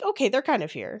 I'm like, okay, they're kind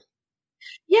of here.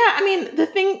 Yeah, I mean, the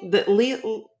thing that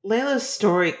Layla's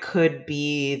story could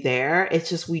be there. It's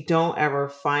just we don't ever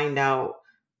find out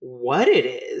what it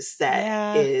is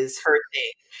that is her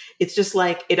thing. It's just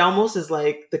like, it almost is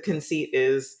like the conceit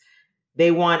is they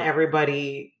want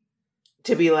everybody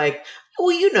to be like,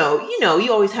 well,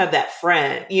 you always have that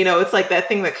friend. It's like that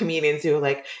thing that comedians do.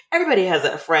 Like, everybody has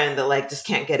that friend that like just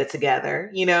can't get it together.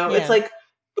 It's like,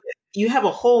 you have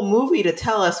a whole movie to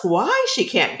tell us why she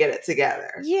can't get it together.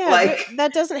 Yeah, like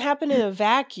that doesn't happen in a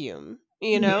vacuum,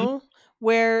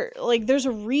 where like there's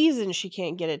a reason she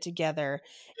can't get it together.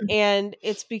 And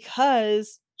it's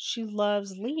because she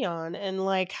loves Leon, and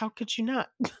like, how could you not?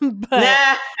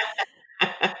 But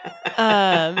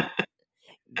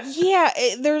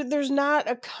there's not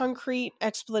a concrete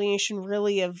explanation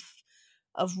really of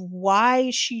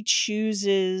why she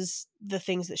chooses the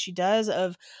things that she does,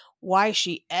 of why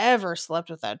she ever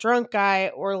slept with that drunk guy,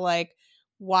 or like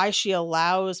why she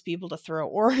allows people to throw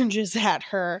oranges at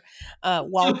her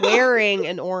while wearing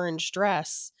an orange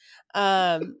dress.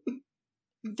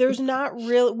 There's not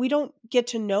real, we don't get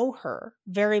to know her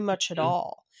very much at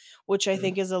all, which I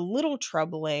think is a little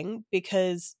troubling,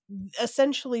 because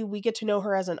essentially we get to know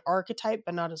her as an archetype,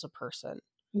 but not as a person.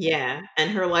 Yeah,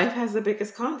 and her life has the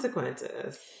biggest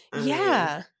consequences.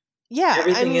 Yeah.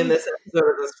 Everything in this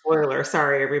episode is a spoiler.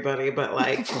 Sorry, everybody, but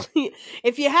like,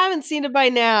 if you haven't seen it by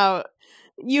now,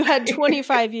 you had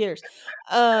 25 years.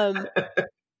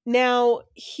 Now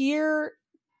here,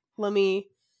 let me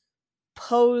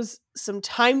pose some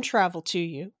time travel to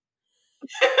you.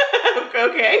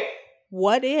 Okay.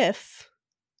 What if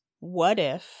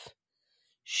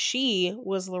she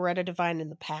was Loretta Devine in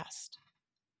the past?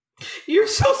 You're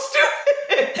so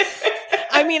stupid.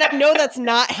 I mean, I know that's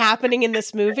not happening in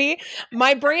this movie.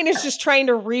 My brain is just trying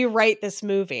to rewrite this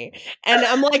movie. And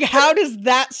I'm like, how does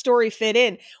that story fit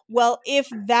in? Well, if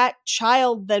that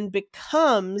child then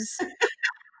becomes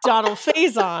Donald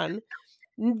Faison,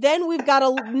 then we've got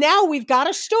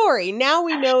a story. Now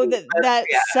we know that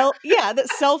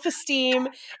self-esteem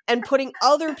and putting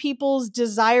other people's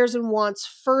desires and wants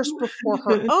first before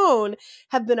her own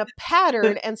have been a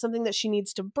pattern and something that she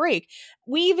needs to break.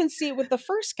 We even see it with the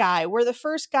first guy, where the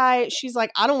first guy, she's like,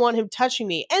 I don't want him touching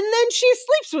me. And then she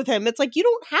sleeps with him. It's like, you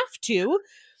don't have to.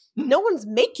 No one's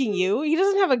making you. He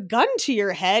doesn't have a gun to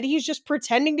your head. He's just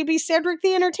pretending to be Cedric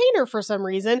the Entertainer for some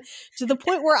reason, to the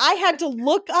point where I had to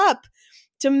look up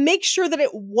to make sure that it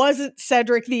wasn't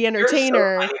Cedric the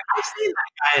Entertainer. So I've seen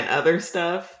that guy in other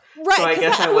stuff. Right. So I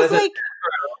guess I wasn't. Like,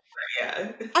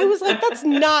 yeah. I was like, that's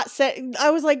not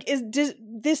I was like,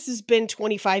 this has been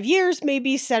 25 years.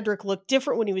 Maybe Cedric looked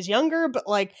different when he was younger, but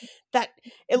like that,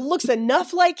 it looks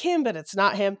enough like him, but it's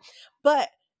not him. But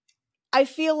I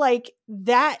feel like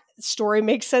that story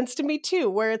makes sense to me too,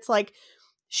 where it's like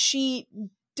she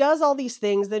does all these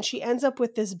things, then she ends up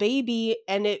with this baby,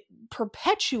 and it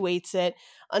perpetuates it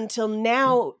until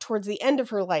now, towards the end of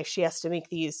her life, she has to make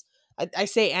these. I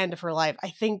say end of her life. I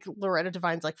think Loretta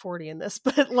Devine's like 40 in this,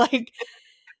 but like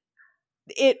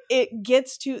it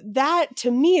gets to that.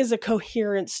 To me, is a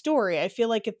coherent story. I feel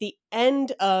like at the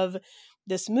end of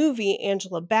this movie,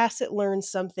 Angela Bassett learns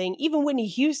something. Even Whitney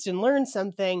Houston learns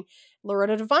something.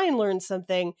 Loretta Devine learns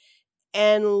something.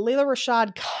 And Layla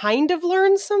Rashad kind of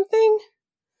learns something.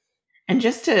 And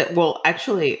just to, well,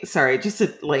 actually, sorry, just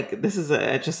to like, this is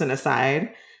just an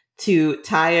aside to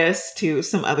tie us to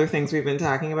some other things we've been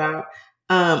talking about.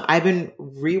 I've been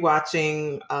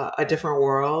rewatching A Different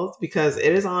World because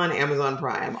it is on Amazon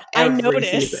Prime. I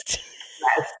noticed.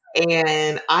 Yes.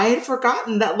 And I had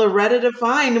forgotten that Loretta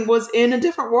Devine was in A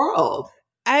Different World.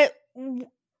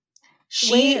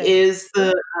 She is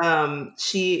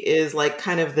like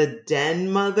kind of the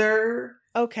den mother.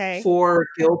 Okay. For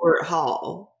Gilbert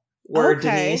Hall, where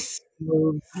Denise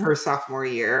moves her sophomore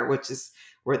year, which is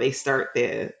where they start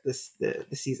the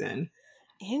season.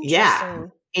 Interesting. Yeah.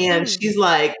 And she's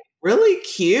like really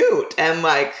cute and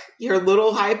like your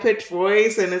little high pitched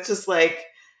voice. And it's just like,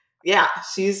 yeah,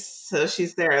 she's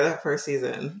there that first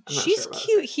season. She's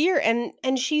cute here. And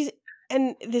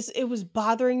it was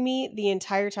bothering me the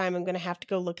entire time. I'm going to have to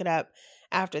go look it up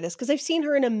after this because I've seen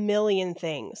her in a million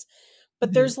things.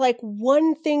 But there's like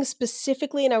one thing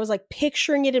specifically, and I was like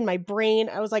picturing it in my brain.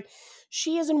 I was like,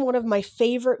 she is in one of my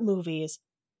favorite movies.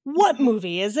 What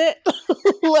movie is it?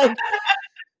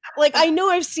 like I know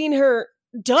I've seen her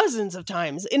dozens of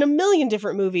times in a million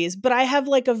different movies, but I have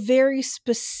like a very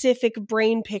specific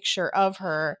brain picture of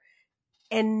her.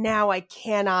 And now I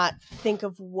cannot think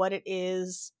of what it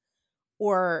is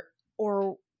or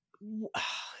I'm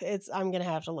going to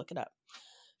have to look it up.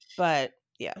 But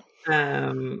yeah.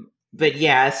 But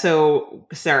yeah, so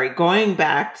sorry, going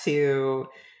back to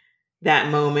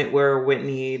that moment where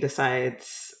Whitney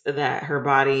decides that her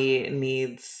body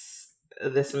needs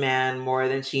this man more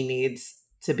than she needs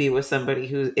to be with somebody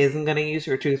who isn't going to use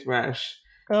her toothbrush.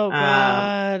 Oh,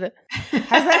 God. Has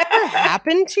that ever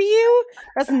happened to you?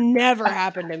 That's never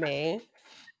happened to me.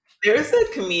 There's a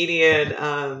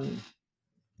comedian,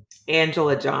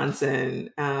 Angela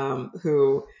Johnson,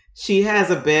 who... She has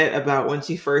a bit about when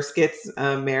she first gets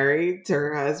married to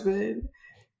her husband.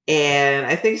 And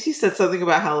I think she said something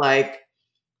about how like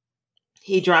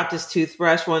he dropped his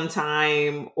toothbrush one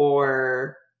time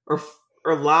or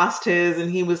lost his.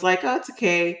 And he was like, oh, it's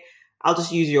okay. I'll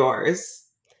just use yours.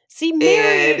 See,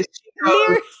 Mary, and she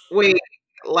goes, wait,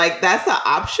 like that's an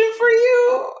option for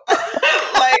you?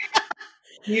 Like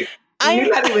you're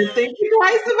not even thinking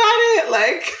twice about it?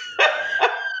 Like...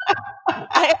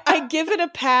 I give it a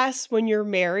pass when you're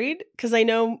married because I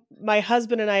know my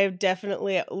husband and I have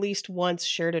definitely at least once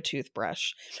shared a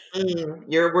toothbrush.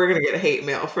 We're gonna get hate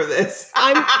mail for this.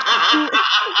 I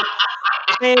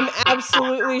am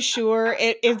absolutely sure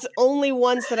it's only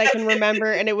once that I can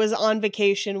remember, and it was on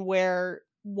vacation where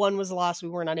one was lost. We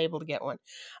weren't unable to get one,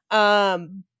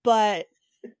 but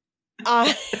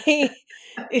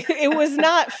it was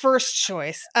not first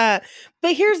choice. But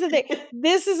here's the thing: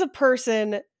 this is a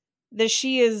person that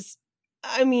she is,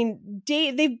 I mean,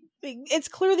 it's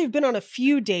clear they've been on a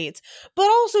few dates, but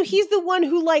also he's the one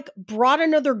who like brought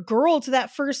another girl to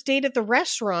that first date at the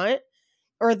restaurant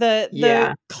or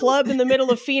the club in the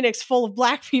middle of Phoenix full of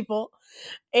Black people.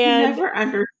 And you never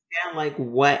understand like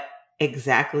what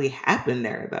exactly happened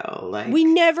there though. Like we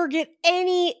never get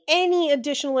any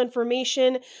additional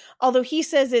information. Although he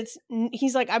says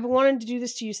he's like, I've been wanting to do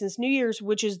this to you since New Year's,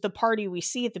 which is the party we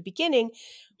see at the beginning.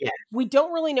 Yeah. We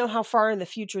don't really know how far in the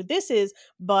future this is,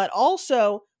 but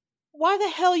also why the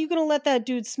hell are you going to let that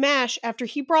dude smash after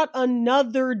he brought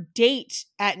another date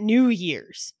at New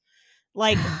Year's?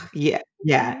 Like, yeah.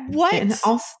 What? And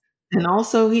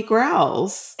also he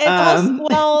growls. And also,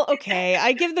 well, okay,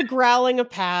 I give the growling a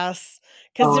pass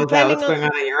because depending what's going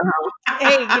on in your house?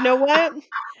 Hey, you know what?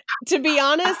 To be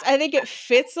honest, I think it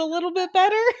fits a little bit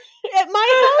better at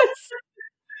my house.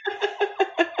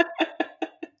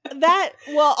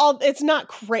 It's not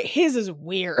great. His is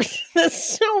weird.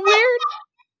 That's so weird.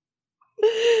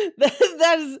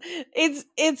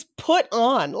 It's put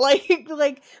on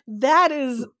like that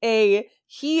is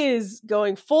he is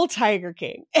going full Tiger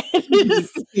King.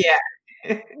 Yeah.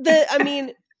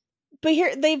 But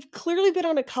here they've clearly been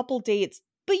on a couple dates,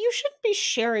 but you shouldn't be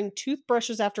sharing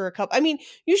toothbrushes after a couple. I mean,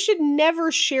 you should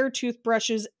never share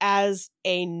toothbrushes as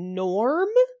a norm,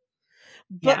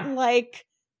 but like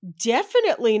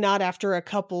definitely not after a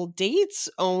couple dates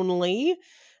only.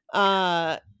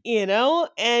 And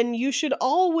you should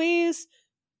always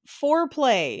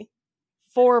foreplay.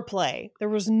 There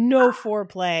was no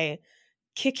foreplay.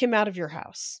 Kick him out of your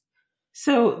house.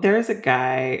 So there's a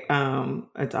guy,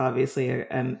 it's obviously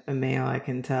a male, I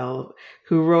can tell,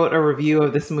 who wrote a review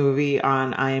of this movie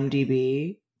on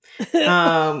IMDb.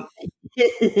 Um,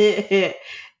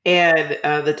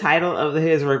 and the title of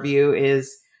his review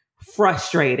is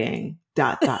frustrating, ...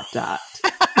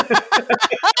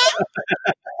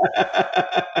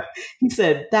 He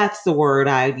said, that's the word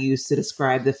I'd use to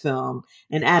describe the film,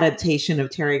 an adaptation of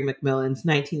Terry McMillan's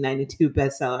 1992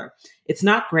 bestseller. It's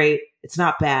not great. It's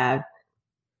not bad,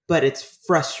 but it's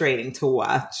frustrating to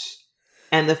watch.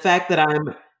 And the fact that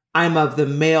I'm of the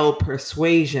male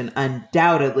persuasion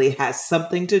undoubtedly has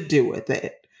something to do with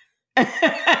it.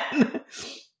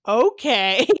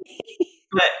 Okay.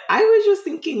 But I was just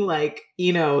thinking, like,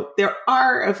 you know, there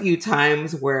are a few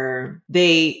times where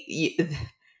like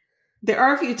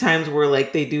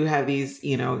they do have these,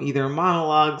 you know, either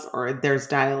monologues or there's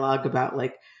dialogue about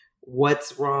like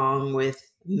what's wrong with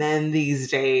men these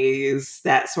days,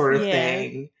 that sort of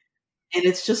thing. And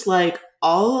it's just like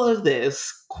all of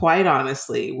this, quite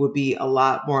honestly, would be a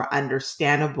lot more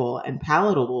understandable and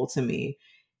palatable to me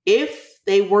if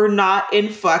they were not in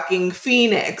fucking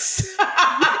Phoenix.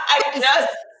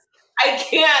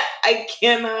 I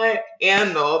cannot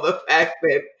handle the fact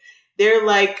that they're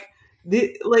like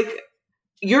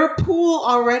your pool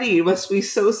already must be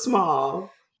so small.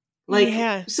 Like,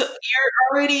 so you're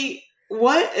already,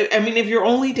 what? I mean, if you're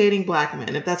only dating black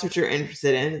men, if that's what you're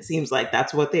interested in, it seems like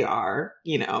that's what they are,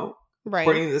 you know,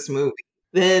 according to this movie,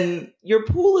 then your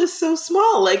pool is so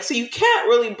small. Like, so you can't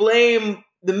really blame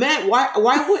the men. Why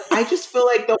would, I just feel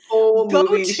like the whole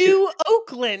movie go to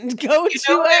Oakland, go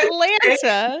to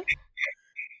Atlanta.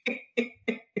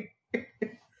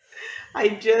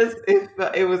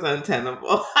 It was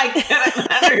untenable. I couldn't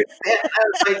understand. I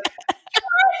was like,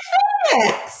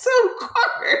 yes, of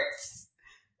course.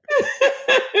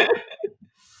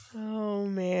 Oh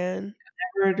man.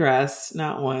 Never addressed,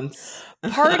 not once.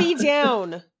 Party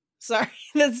Down. Sorry,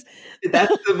 that's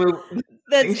the movie.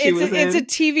 It's a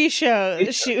TV show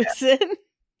that she was in.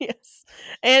 Yes,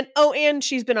 and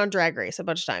she's been on Drag Race a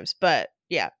bunch of times, but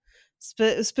yeah,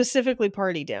 specifically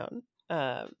Party Down.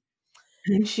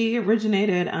 And she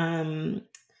originated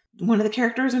one of the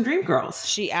characters in Dreamgirls.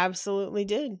 She absolutely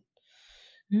did.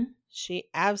 Mm-hmm.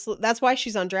 That's why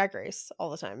she's on Drag Race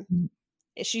all the time. Mm-hmm.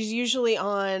 She's usually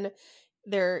on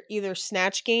their either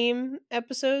Snatch Game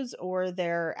episodes or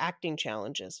their acting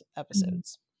challenges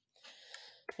episodes.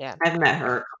 Mm-hmm. Yeah. I've met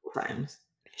her a couple times.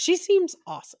 She seems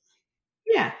awesome.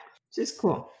 Yeah, she's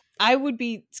cool. I would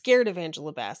be scared of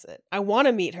Angela Bassett. I want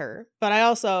to meet her, but I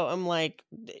also am like,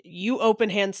 you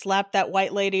open hand slap that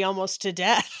white lady almost to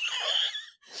death.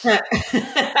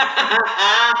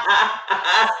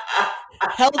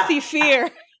 Healthy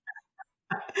fear.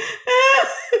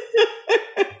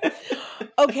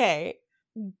 Okay.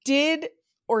 Did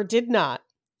or did not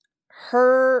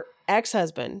her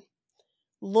ex-husband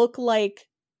look like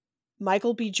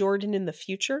Michael B. Jordan in the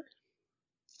future?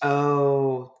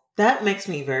 Oh, that makes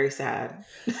me very sad.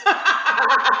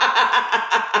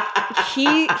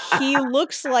 He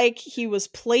looks like he was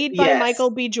played by Michael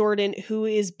B. Jordan, who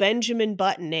is Benjamin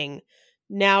Buttoning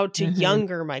now to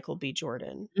younger Michael B.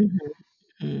 Jordan.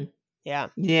 Mm-hmm. Mm-hmm. Yeah.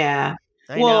 Yeah.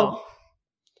 I know.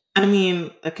 I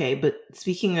mean, okay, but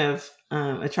speaking of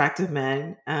attractive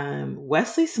men,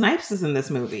 Wesley Snipes is in this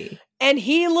movie. And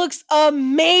he looks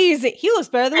amazing. He looks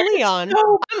better than Leon.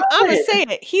 So I'm going to say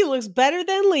it. He looks better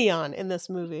than Leon in this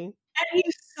movie. And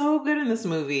he's so good in this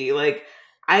movie. Like,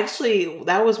 actually,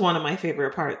 that was one of my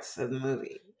favorite parts of the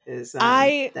movie.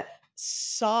 I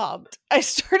sobbed. I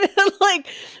started like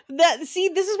that. See,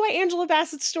 this is why Angela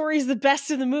Bassett's story is the best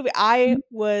in the movie. I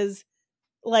was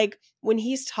like, when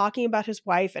he's talking about his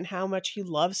wife and how much he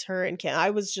loves her, and I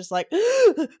was just like,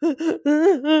 it's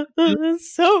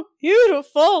so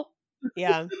beautiful.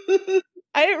 Yeah.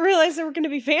 I didn't realize there were going to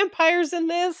be vampires in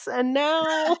this, and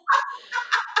now.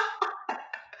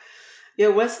 Yeah,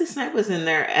 Wesley Snipes was in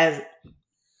there as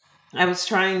I was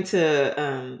trying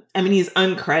to. I mean, he's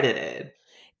uncredited,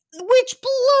 which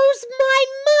blows my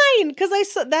mind because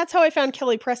that's how I found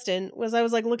Kelly Preston. I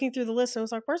was like looking through the list and I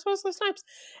was like, "Where's Wesley Snipes?"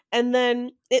 And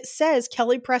then it says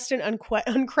Kelly Preston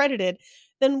uncredited,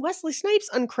 then Wesley Snipes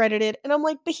uncredited, and I'm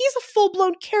like, "But he's a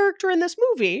full-blown character in this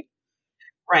movie."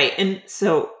 Right. And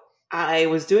so I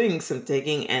was doing some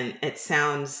digging, and it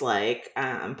sounds like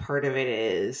part of it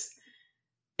is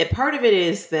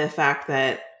the fact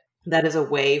that is a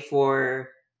way for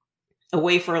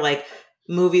like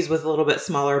movies with a little bit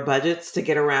smaller budgets to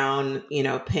get around, you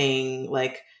know, paying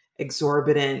like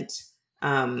exorbitant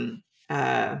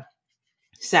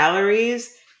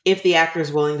salaries if the actor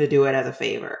is willing to do it as a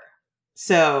favor.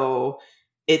 So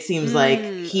it seems like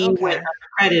he went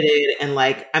uncredited and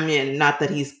like, I mean, not that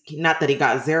he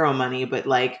got zero money, but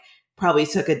like probably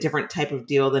took a different type of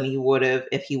deal than he would have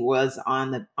if he was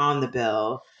on the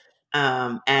bill,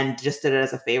 and just did it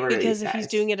as a favor to Because these if guys. he's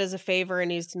doing it as a favor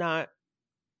and he's not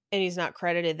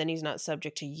credited, then he's not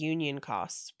subject to union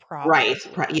costs. Probably.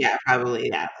 Right. Yeah, probably.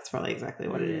 Yeah, that's probably exactly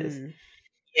what it is.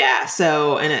 Yeah.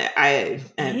 So, and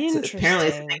apparently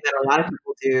it's a thing that a lot of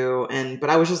people do. But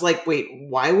I was just like, wait,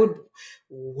 why would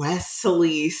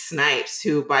Wesley Snipes,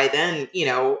 who by then,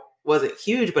 wasn't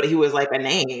huge, but he was like a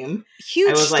name. Huge.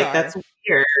 I was star. like, that's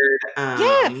weird.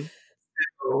 Yeah.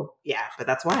 So, yeah, but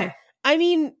that's why. I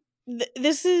mean,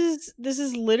 this is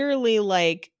literally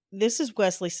like, this is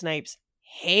Wesley Snipes'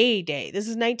 heyday. This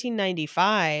is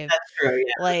 1995. That's true.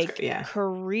 Yeah. Like, true, yeah.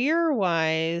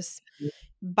 Career-wise,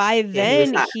 by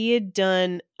then he had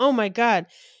done, oh my God.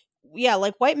 Yeah,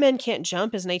 like White Men Can't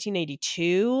Jump is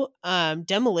 1982.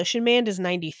 Demolition Man is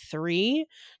 93.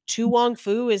 To Wong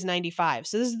Fu is 95.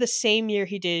 So this is the same year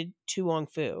he did To Wong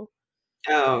Fu.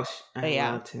 Oh,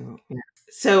 love to. Yeah.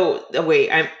 So wait,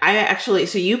 I actually.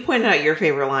 So you pointed out your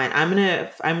favorite line. I'm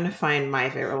gonna find my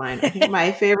favorite line. I think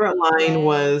my favorite line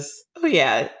was, oh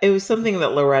yeah, it was something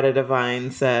that Loretta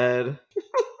Devine said.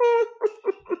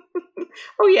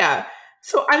 Oh yeah.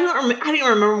 So I didn't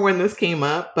remember when this came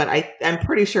up, but I'm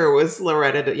pretty sure it was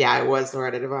Loretta. Yeah, it was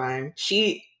Loretta Devine.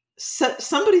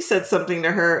 Somebody said something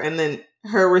to her, and then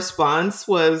her response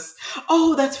was,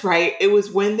 "Oh, that's right. It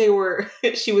was when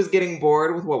she was getting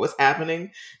bored with what was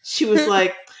happening. She was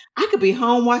like, I could be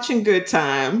home watching Good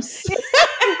Times."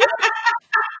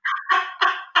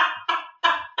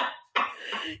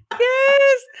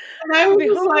 Yes. And I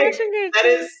was like, that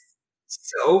is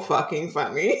so fucking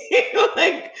funny.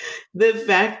 Like the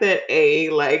fact that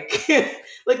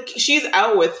like she's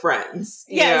out with friends,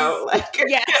 yes.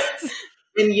 Yes.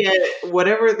 And yet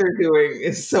whatever they're doing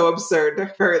is so absurd to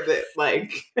her that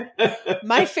like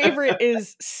my favorite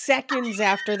is seconds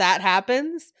after that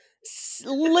happens,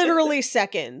 literally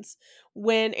seconds,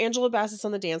 when Angela Bassett's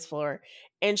on the dance floor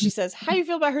and she says, how do you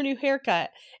feel about her new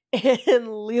haircut? And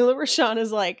Leela Rashawn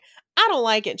is like, I don't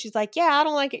like it. And she's like, yeah, I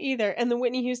don't like it either. And then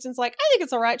Whitney Houston's like, I think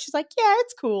it's all right. She's like, yeah,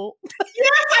 it's cool.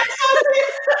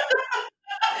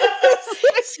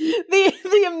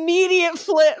 the immediate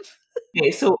flip.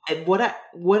 Okay, so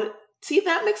see,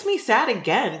 that makes me sad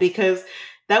again, because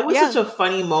that was such a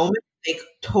funny moment. They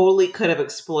totally could have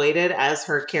exploited as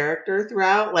her character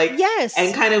throughout, like, yes,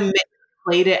 and kind of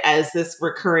played it as this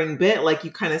recurring bit. Like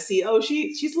you kind of see, oh,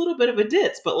 she's a little bit of a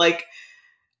ditz, but like,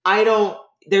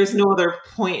 there's no other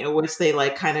point at which they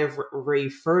like kind of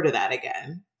refer to that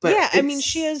again. But yeah, I mean,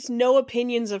 she has no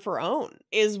opinions of her own,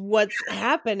 is what's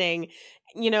happening,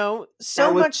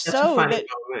 so much so that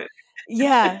moment.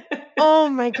 Yeah. Oh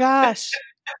my gosh.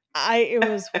 It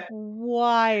was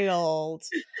wild.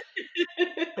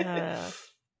 But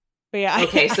yeah.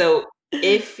 Okay, so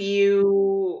if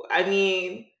you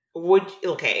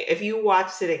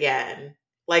watched it again,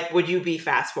 like, would you be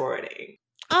fast forwarding?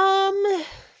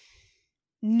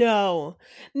 No,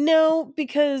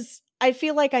 because I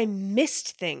feel like I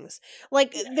missed things.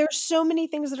 Like, there's so many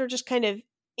things that are just kind of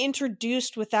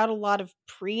introduced without a lot of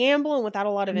preamble and without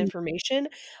a lot of information.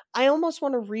 I almost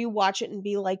want to rewatch it and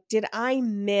be like, did I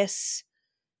miss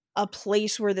a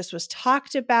place where this was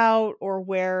talked about, or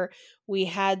where we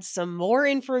had some more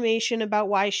information about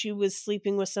why she was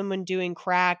sleeping with someone doing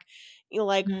crack?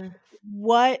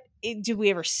 What did we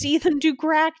ever see them do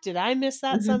crack? Did I miss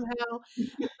that somehow?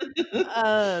 He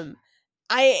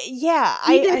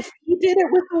did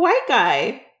it with the white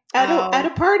guy at a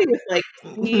party with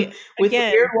with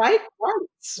weird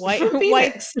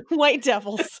white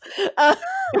devils.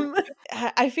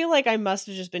 I feel like I must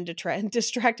have just been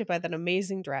distracted by that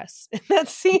amazing dress in that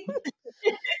scene.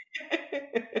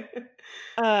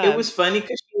 It was funny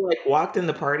because she like walked in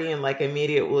the party and like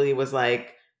immediately was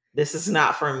like, "This is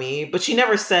not for me," but she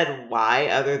never said why,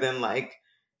 other than like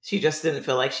she just didn't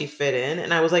feel like she fit in.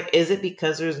 And I was like, is it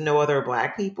because there's no other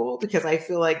Black people? Because I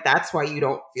feel like that's why you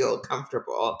don't feel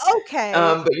comfortable. Okay.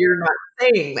 But you're not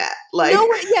saying that. Like, no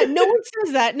one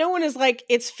says that. No one is like,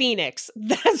 it's Phoenix.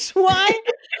 That's why.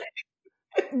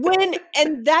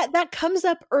 That comes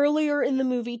up earlier in the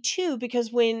movie too,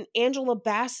 because when Angela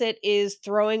Bassett is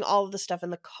throwing all of the stuff in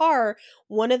the car,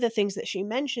 one of the things that she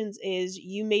mentions is,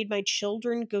 you made my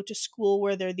children go to school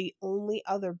where they're the only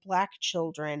other Black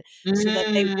children, so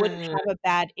that they wouldn't have a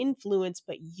bad influence,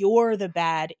 but you're the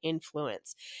bad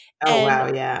influence. Oh,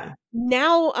 wow, yeah.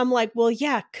 Now I'm like, well,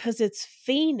 yeah, because it's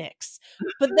Phoenix.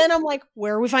 But then I'm like,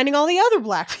 where are we finding all the other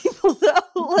Black people? people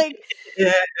though. Like we're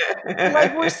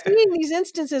Yeah. seeing these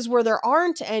instances where there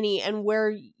aren't any, and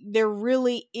where there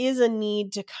really is a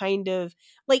need to kind of,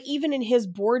 like, even in his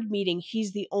board meeting,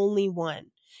 he's the only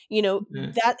one,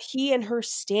 Mhm. that he and her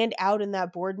stand out in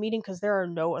that board meeting because there are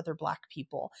no other Black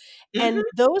people. Mhm. And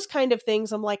those kind of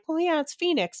things, I'm like, well, yeah, it's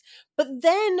Phoenix. But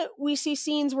then we see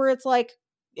scenes where it's like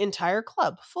entire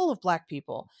club full of Black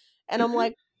people. And I'm Mhm.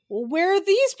 like, well, where are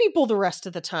these people the rest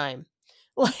of the time?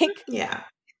 Like, Yeah.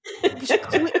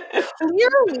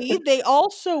 clearly they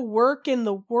also work in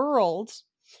the world.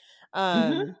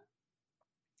 Mhm.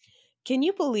 Can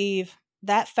you believe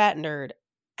that fat nerd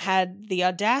had the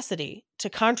audacity to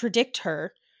contradict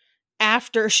her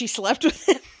after she slept with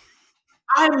him?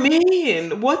 I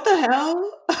mean, what the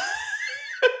hell?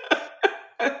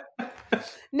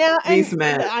 Now, These and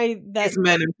men. that These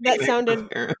men in that Phoenix, sounded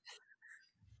apparently.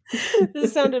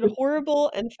 this sounded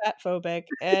horrible and fat phobic,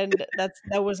 and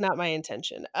that was not my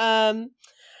intention.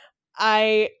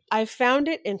 I found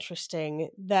it interesting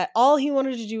that all he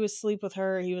wanted to do was sleep with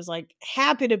her. He was like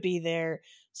happy to be there,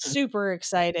 super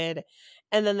excited.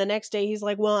 And then the next day he's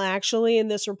like, well, actually, in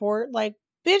this report, like,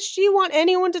 bitch, do you want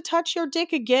anyone to touch your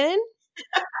dick again?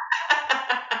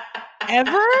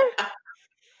 Ever?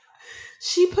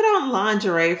 She put on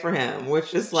lingerie for him,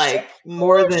 which is like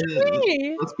more than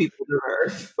Lingerie. most people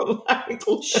deserve. Like,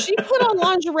 She put on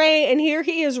lingerie, and here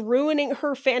he is ruining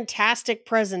her fantastic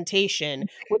presentation,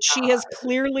 which she has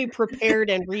clearly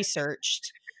prepared and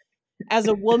researched as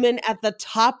a woman at the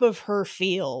top of her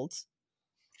field.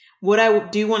 what I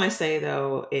do want to say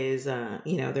though is,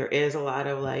 there is a lot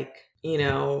of like,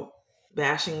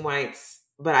 bashing whites,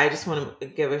 but I just want to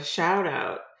give a shout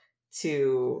out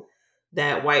to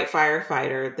that white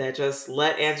firefighter that just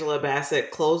let Angela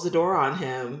Bassett close the door on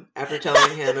him after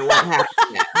telling him it won't happen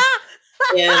again.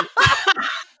 And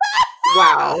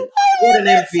wow, what an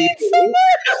MVP.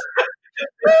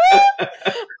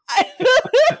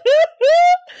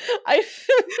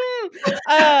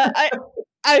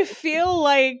 I feel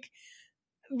like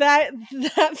that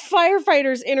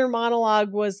firefighter's inner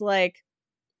monologue was like,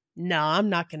 no, I'm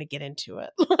not going to get into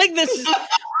it. Like, this is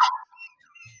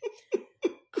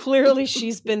clearly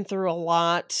she's been through a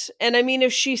lot. And I mean,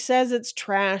 if she says it's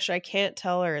trash, I can't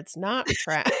tell her it's not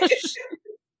trash.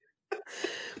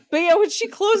 But yeah, when she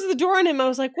closed the door on him, I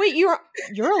was like, wait, you're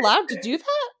allowed to do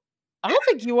that? I don't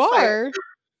think you are.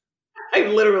 I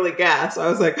literally gasped. I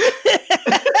was like,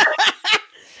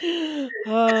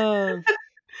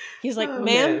 he's like, oh,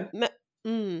 ma'am.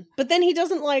 But then he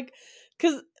doesn't, like,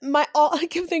 because all I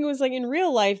kept thinking was, like, in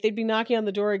real life, they'd be knocking on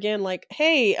the door again, like,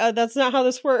 hey, that's not how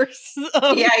this works.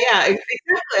 Yeah, exactly.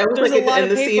 I was there's like, a lot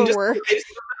and of the scene paperwork.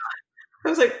 I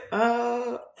was like,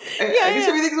 I guess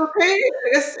everything's okay.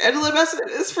 I guess Angela Bassett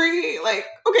is free. Like,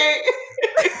 okay.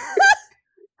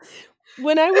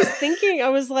 When I was thinking, I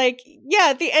was like, yeah,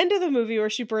 at the end of the movie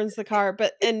where she burns the car,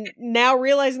 and now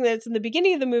realizing that it's in the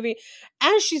beginning of the movie,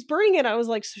 as she's burning it, I was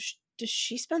like, so does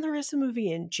she spend the rest of the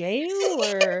movie in jail,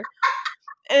 or?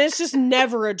 And it's just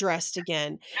never addressed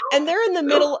again. And they're in the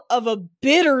middle of a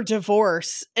bitter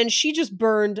divorce, and she just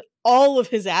burned all of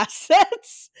his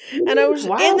assets, and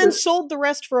then sold the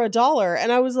rest for $1.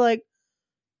 And I was like,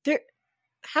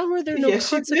 how are there no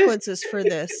consequences for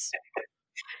this?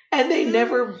 And they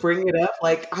never bring it up.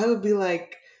 Like, I would be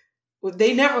like, well,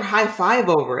 they never high five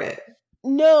over it.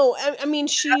 No, I mean,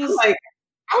 she's like,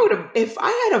 I would have, if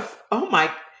I had oh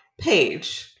my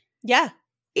Paige. Yeah.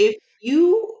 If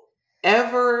you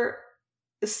ever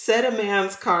set a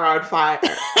man's car on fire,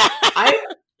 I'm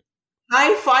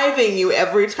high-fiving you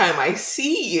every time I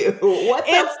see you. What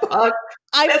the fuck?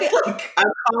 Like,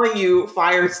 I'm calling you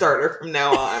Firestarter from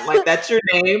now on. Like, that's your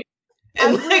name.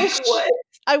 And what?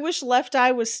 I wish Left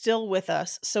Eye was still with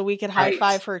us so we could high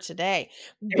five her today.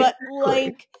 But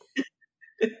like,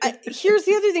 here's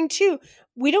the other thing too.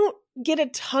 We don't get a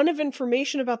ton of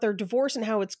information about their divorce and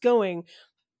how it's going.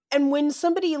 And when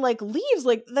somebody like leaves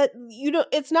like that,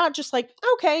 it's not just like,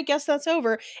 okay, I guess that's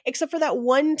over. Except for that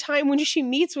one time when she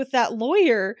meets with that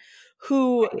lawyer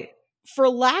who, for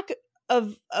lack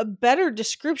of a better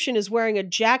description, is wearing a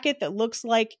jacket that looks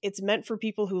like it's meant for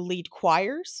people who lead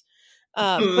choirs.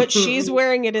 But she's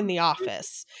wearing it in the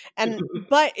office,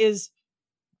 but is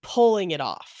pulling it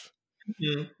off.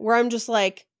 Mm-hmm. Where I'm just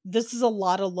like, this is a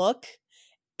lot of look,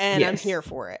 and I'm here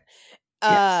for it.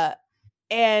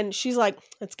 And she's like,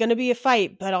 it's going to be a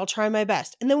fight, but I'll try my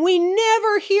best. And then we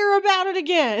never hear about it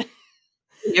again.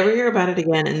 We never hear about it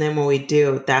again. And then when we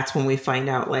do, that's when we find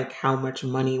out like how much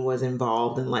money was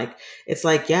involved. And like, it's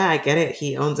like, yeah, I get it.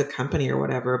 He owns a company or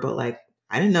whatever, but like,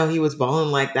 I didn't know he was balling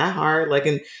like that hard. Like,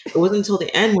 and it wasn't until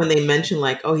the end when they mentioned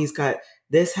like, oh, he's got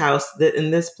this house in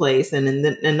this place and in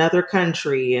another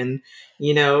country and,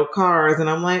 you know, cars. And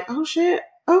I'm like, oh shit.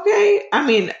 Okay. I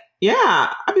mean,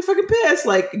 yeah, I'd be fucking pissed.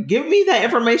 Like, give me that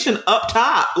information up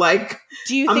top. Like,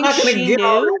 do you I'm think not gonna she get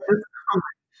all knew? this.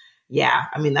 Yeah.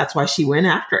 I mean, that's why she went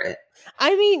after it.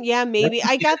 I mean, yeah, maybe.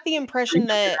 I got the impression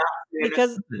that Yeah.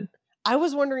 because I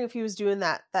was wondering if he was doing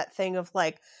that thing of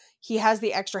like he has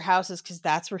the extra houses because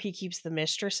that's where he keeps the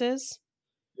mistresses.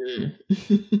 Mm.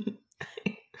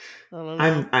 I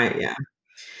don't know. Yeah.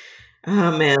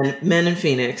 Oh man, Men in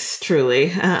Phoenix,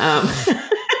 truly. I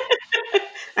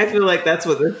feel like that's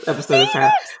what this episode is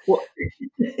about. Well,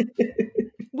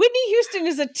 Whitney Houston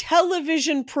is a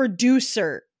television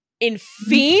producer in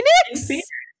Phoenix?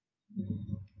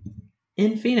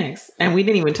 In Phoenix. And we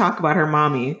didn't even talk about her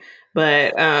mommy,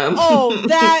 but oh,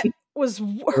 that was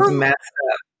her messed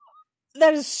up.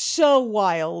 That is so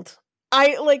wild.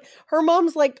 I like her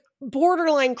mom's like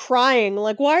borderline crying,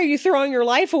 like, why are you throwing your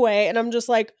life away? And I'm just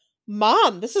like,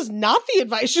 Mom, this is not the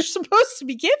advice you're supposed to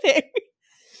be giving.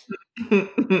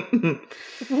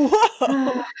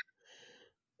 Whoa.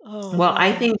 Oh, well, man.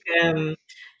 I think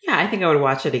I think I would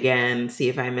watch it again, see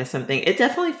if I missed something. It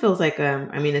definitely feels like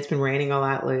I mean, it's been raining a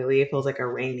lot lately. It feels like a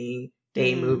rainy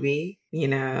day movie, you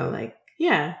know, like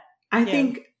I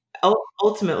think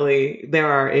ultimately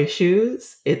there are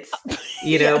issues. It's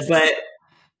you know,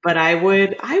 but I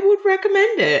would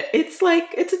recommend it. It's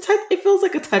like it feels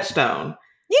like a touchstone.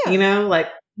 Yeah. You know, like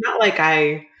not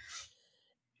like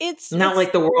it's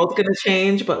like the world's gonna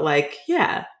change, but like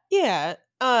yeah.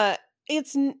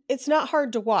 It's not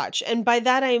hard to watch, and by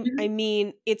that I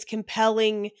mean it's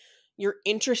compelling. You're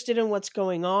interested in what's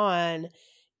going on,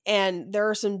 and there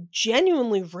are some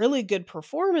genuinely really good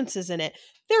performances in it.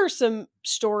 There are some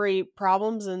story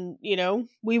problems, and you know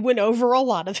we went over a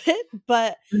lot of it,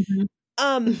 but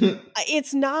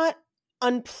it's not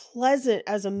unpleasant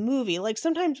as a movie. Like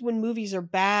sometimes when movies are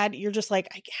bad, you're just like,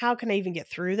 how can I even get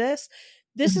through this?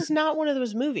 This is not one of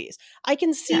those movies. I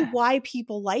can see why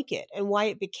people like it and why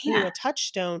it became a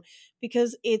touchstone,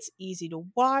 because it's easy to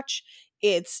watch.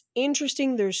 It's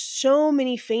interesting. There's so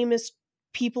many famous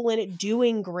people in it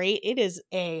doing great. It is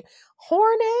a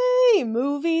horny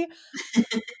movie.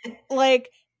 Like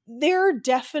there are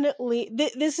definitely,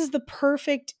 this is the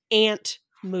perfect aunt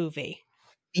movie.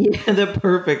 Yeah, the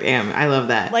perfect aunt. I love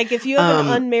that. Like if you have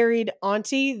an unmarried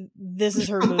auntie, this is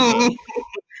her movie.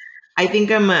 I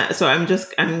think I'm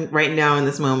right now in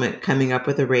this moment coming up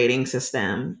with a rating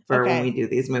system for when we do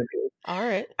these movies. All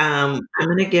right. I'm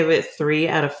going to give it 3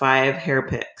 out of 5 hair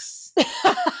picks.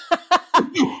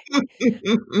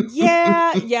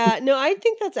 Yeah. No, I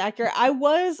think that's accurate. I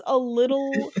was a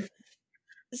little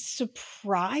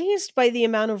surprised by the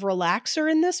amount of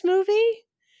relaxer in this movie.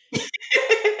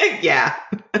 Yeah.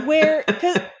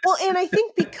 And I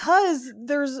think because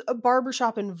there's a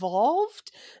barbershop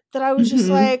involved that I was just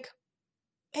like,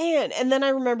 man. And then I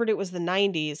remembered it was the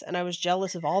 90s and I was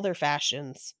jealous of all their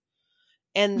fashions.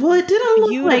 And well, it didn't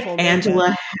look like makeup.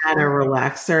 Angela had a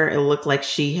relaxer. It looked like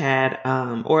she had,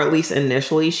 or at least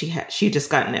initially she just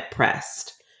gotten it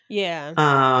pressed.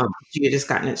 Yeah. She had just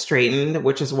gotten it straightened,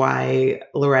 which is why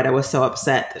Loretta was so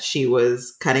upset that she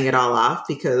was cutting it all off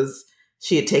because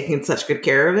she had taken such good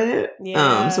care of it.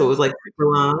 Yeah. So it was like super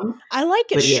long. I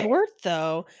like it short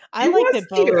though. I liked it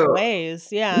both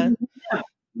ways. Yeah.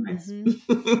 Nice.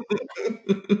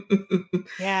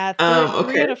 Yeah.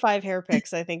 3 out of 5 hair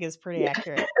picks, I think, is pretty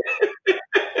accurate.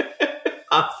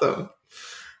 Awesome.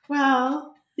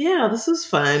 Well, yeah, this was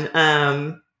fun.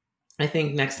 I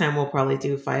think next time we'll probably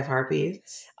do 5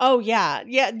 Heartbeats. Oh yeah.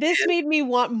 Yeah. This made me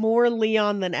want more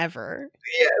Leon than ever.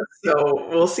 Yeah. So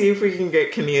we'll see if we can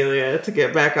get Cornelia to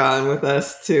get back on with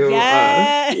us too.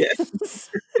 Yes.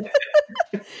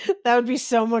 That would be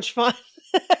so much fun.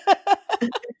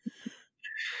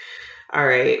 All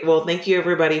right. Well, thank you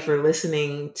everybody for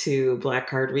listening to Black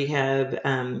Card Rehab.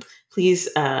 Please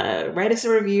write us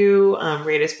a review,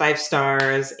 rate us 5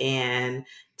 stars, and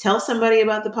tell somebody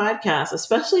about the podcast,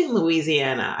 especially in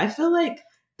Louisiana. I feel like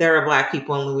there are Black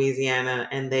people in Louisiana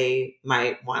and they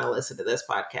might want to listen to this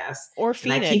podcast. Or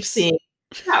Phoenix. And I keep seeing,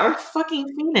 or fucking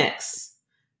Phoenix.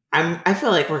 I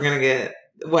feel like we're going to get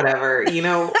whatever, you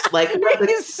know, like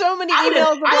so many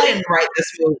emails. I didn't write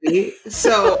this movie,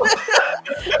 so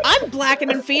I'm blacking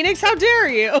in Phoenix. How dare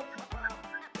you?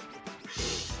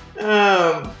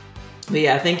 But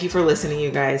yeah, thank you for listening, you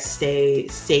guys. Stay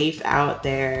safe out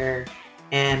there,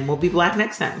 and we'll be black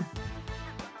next time.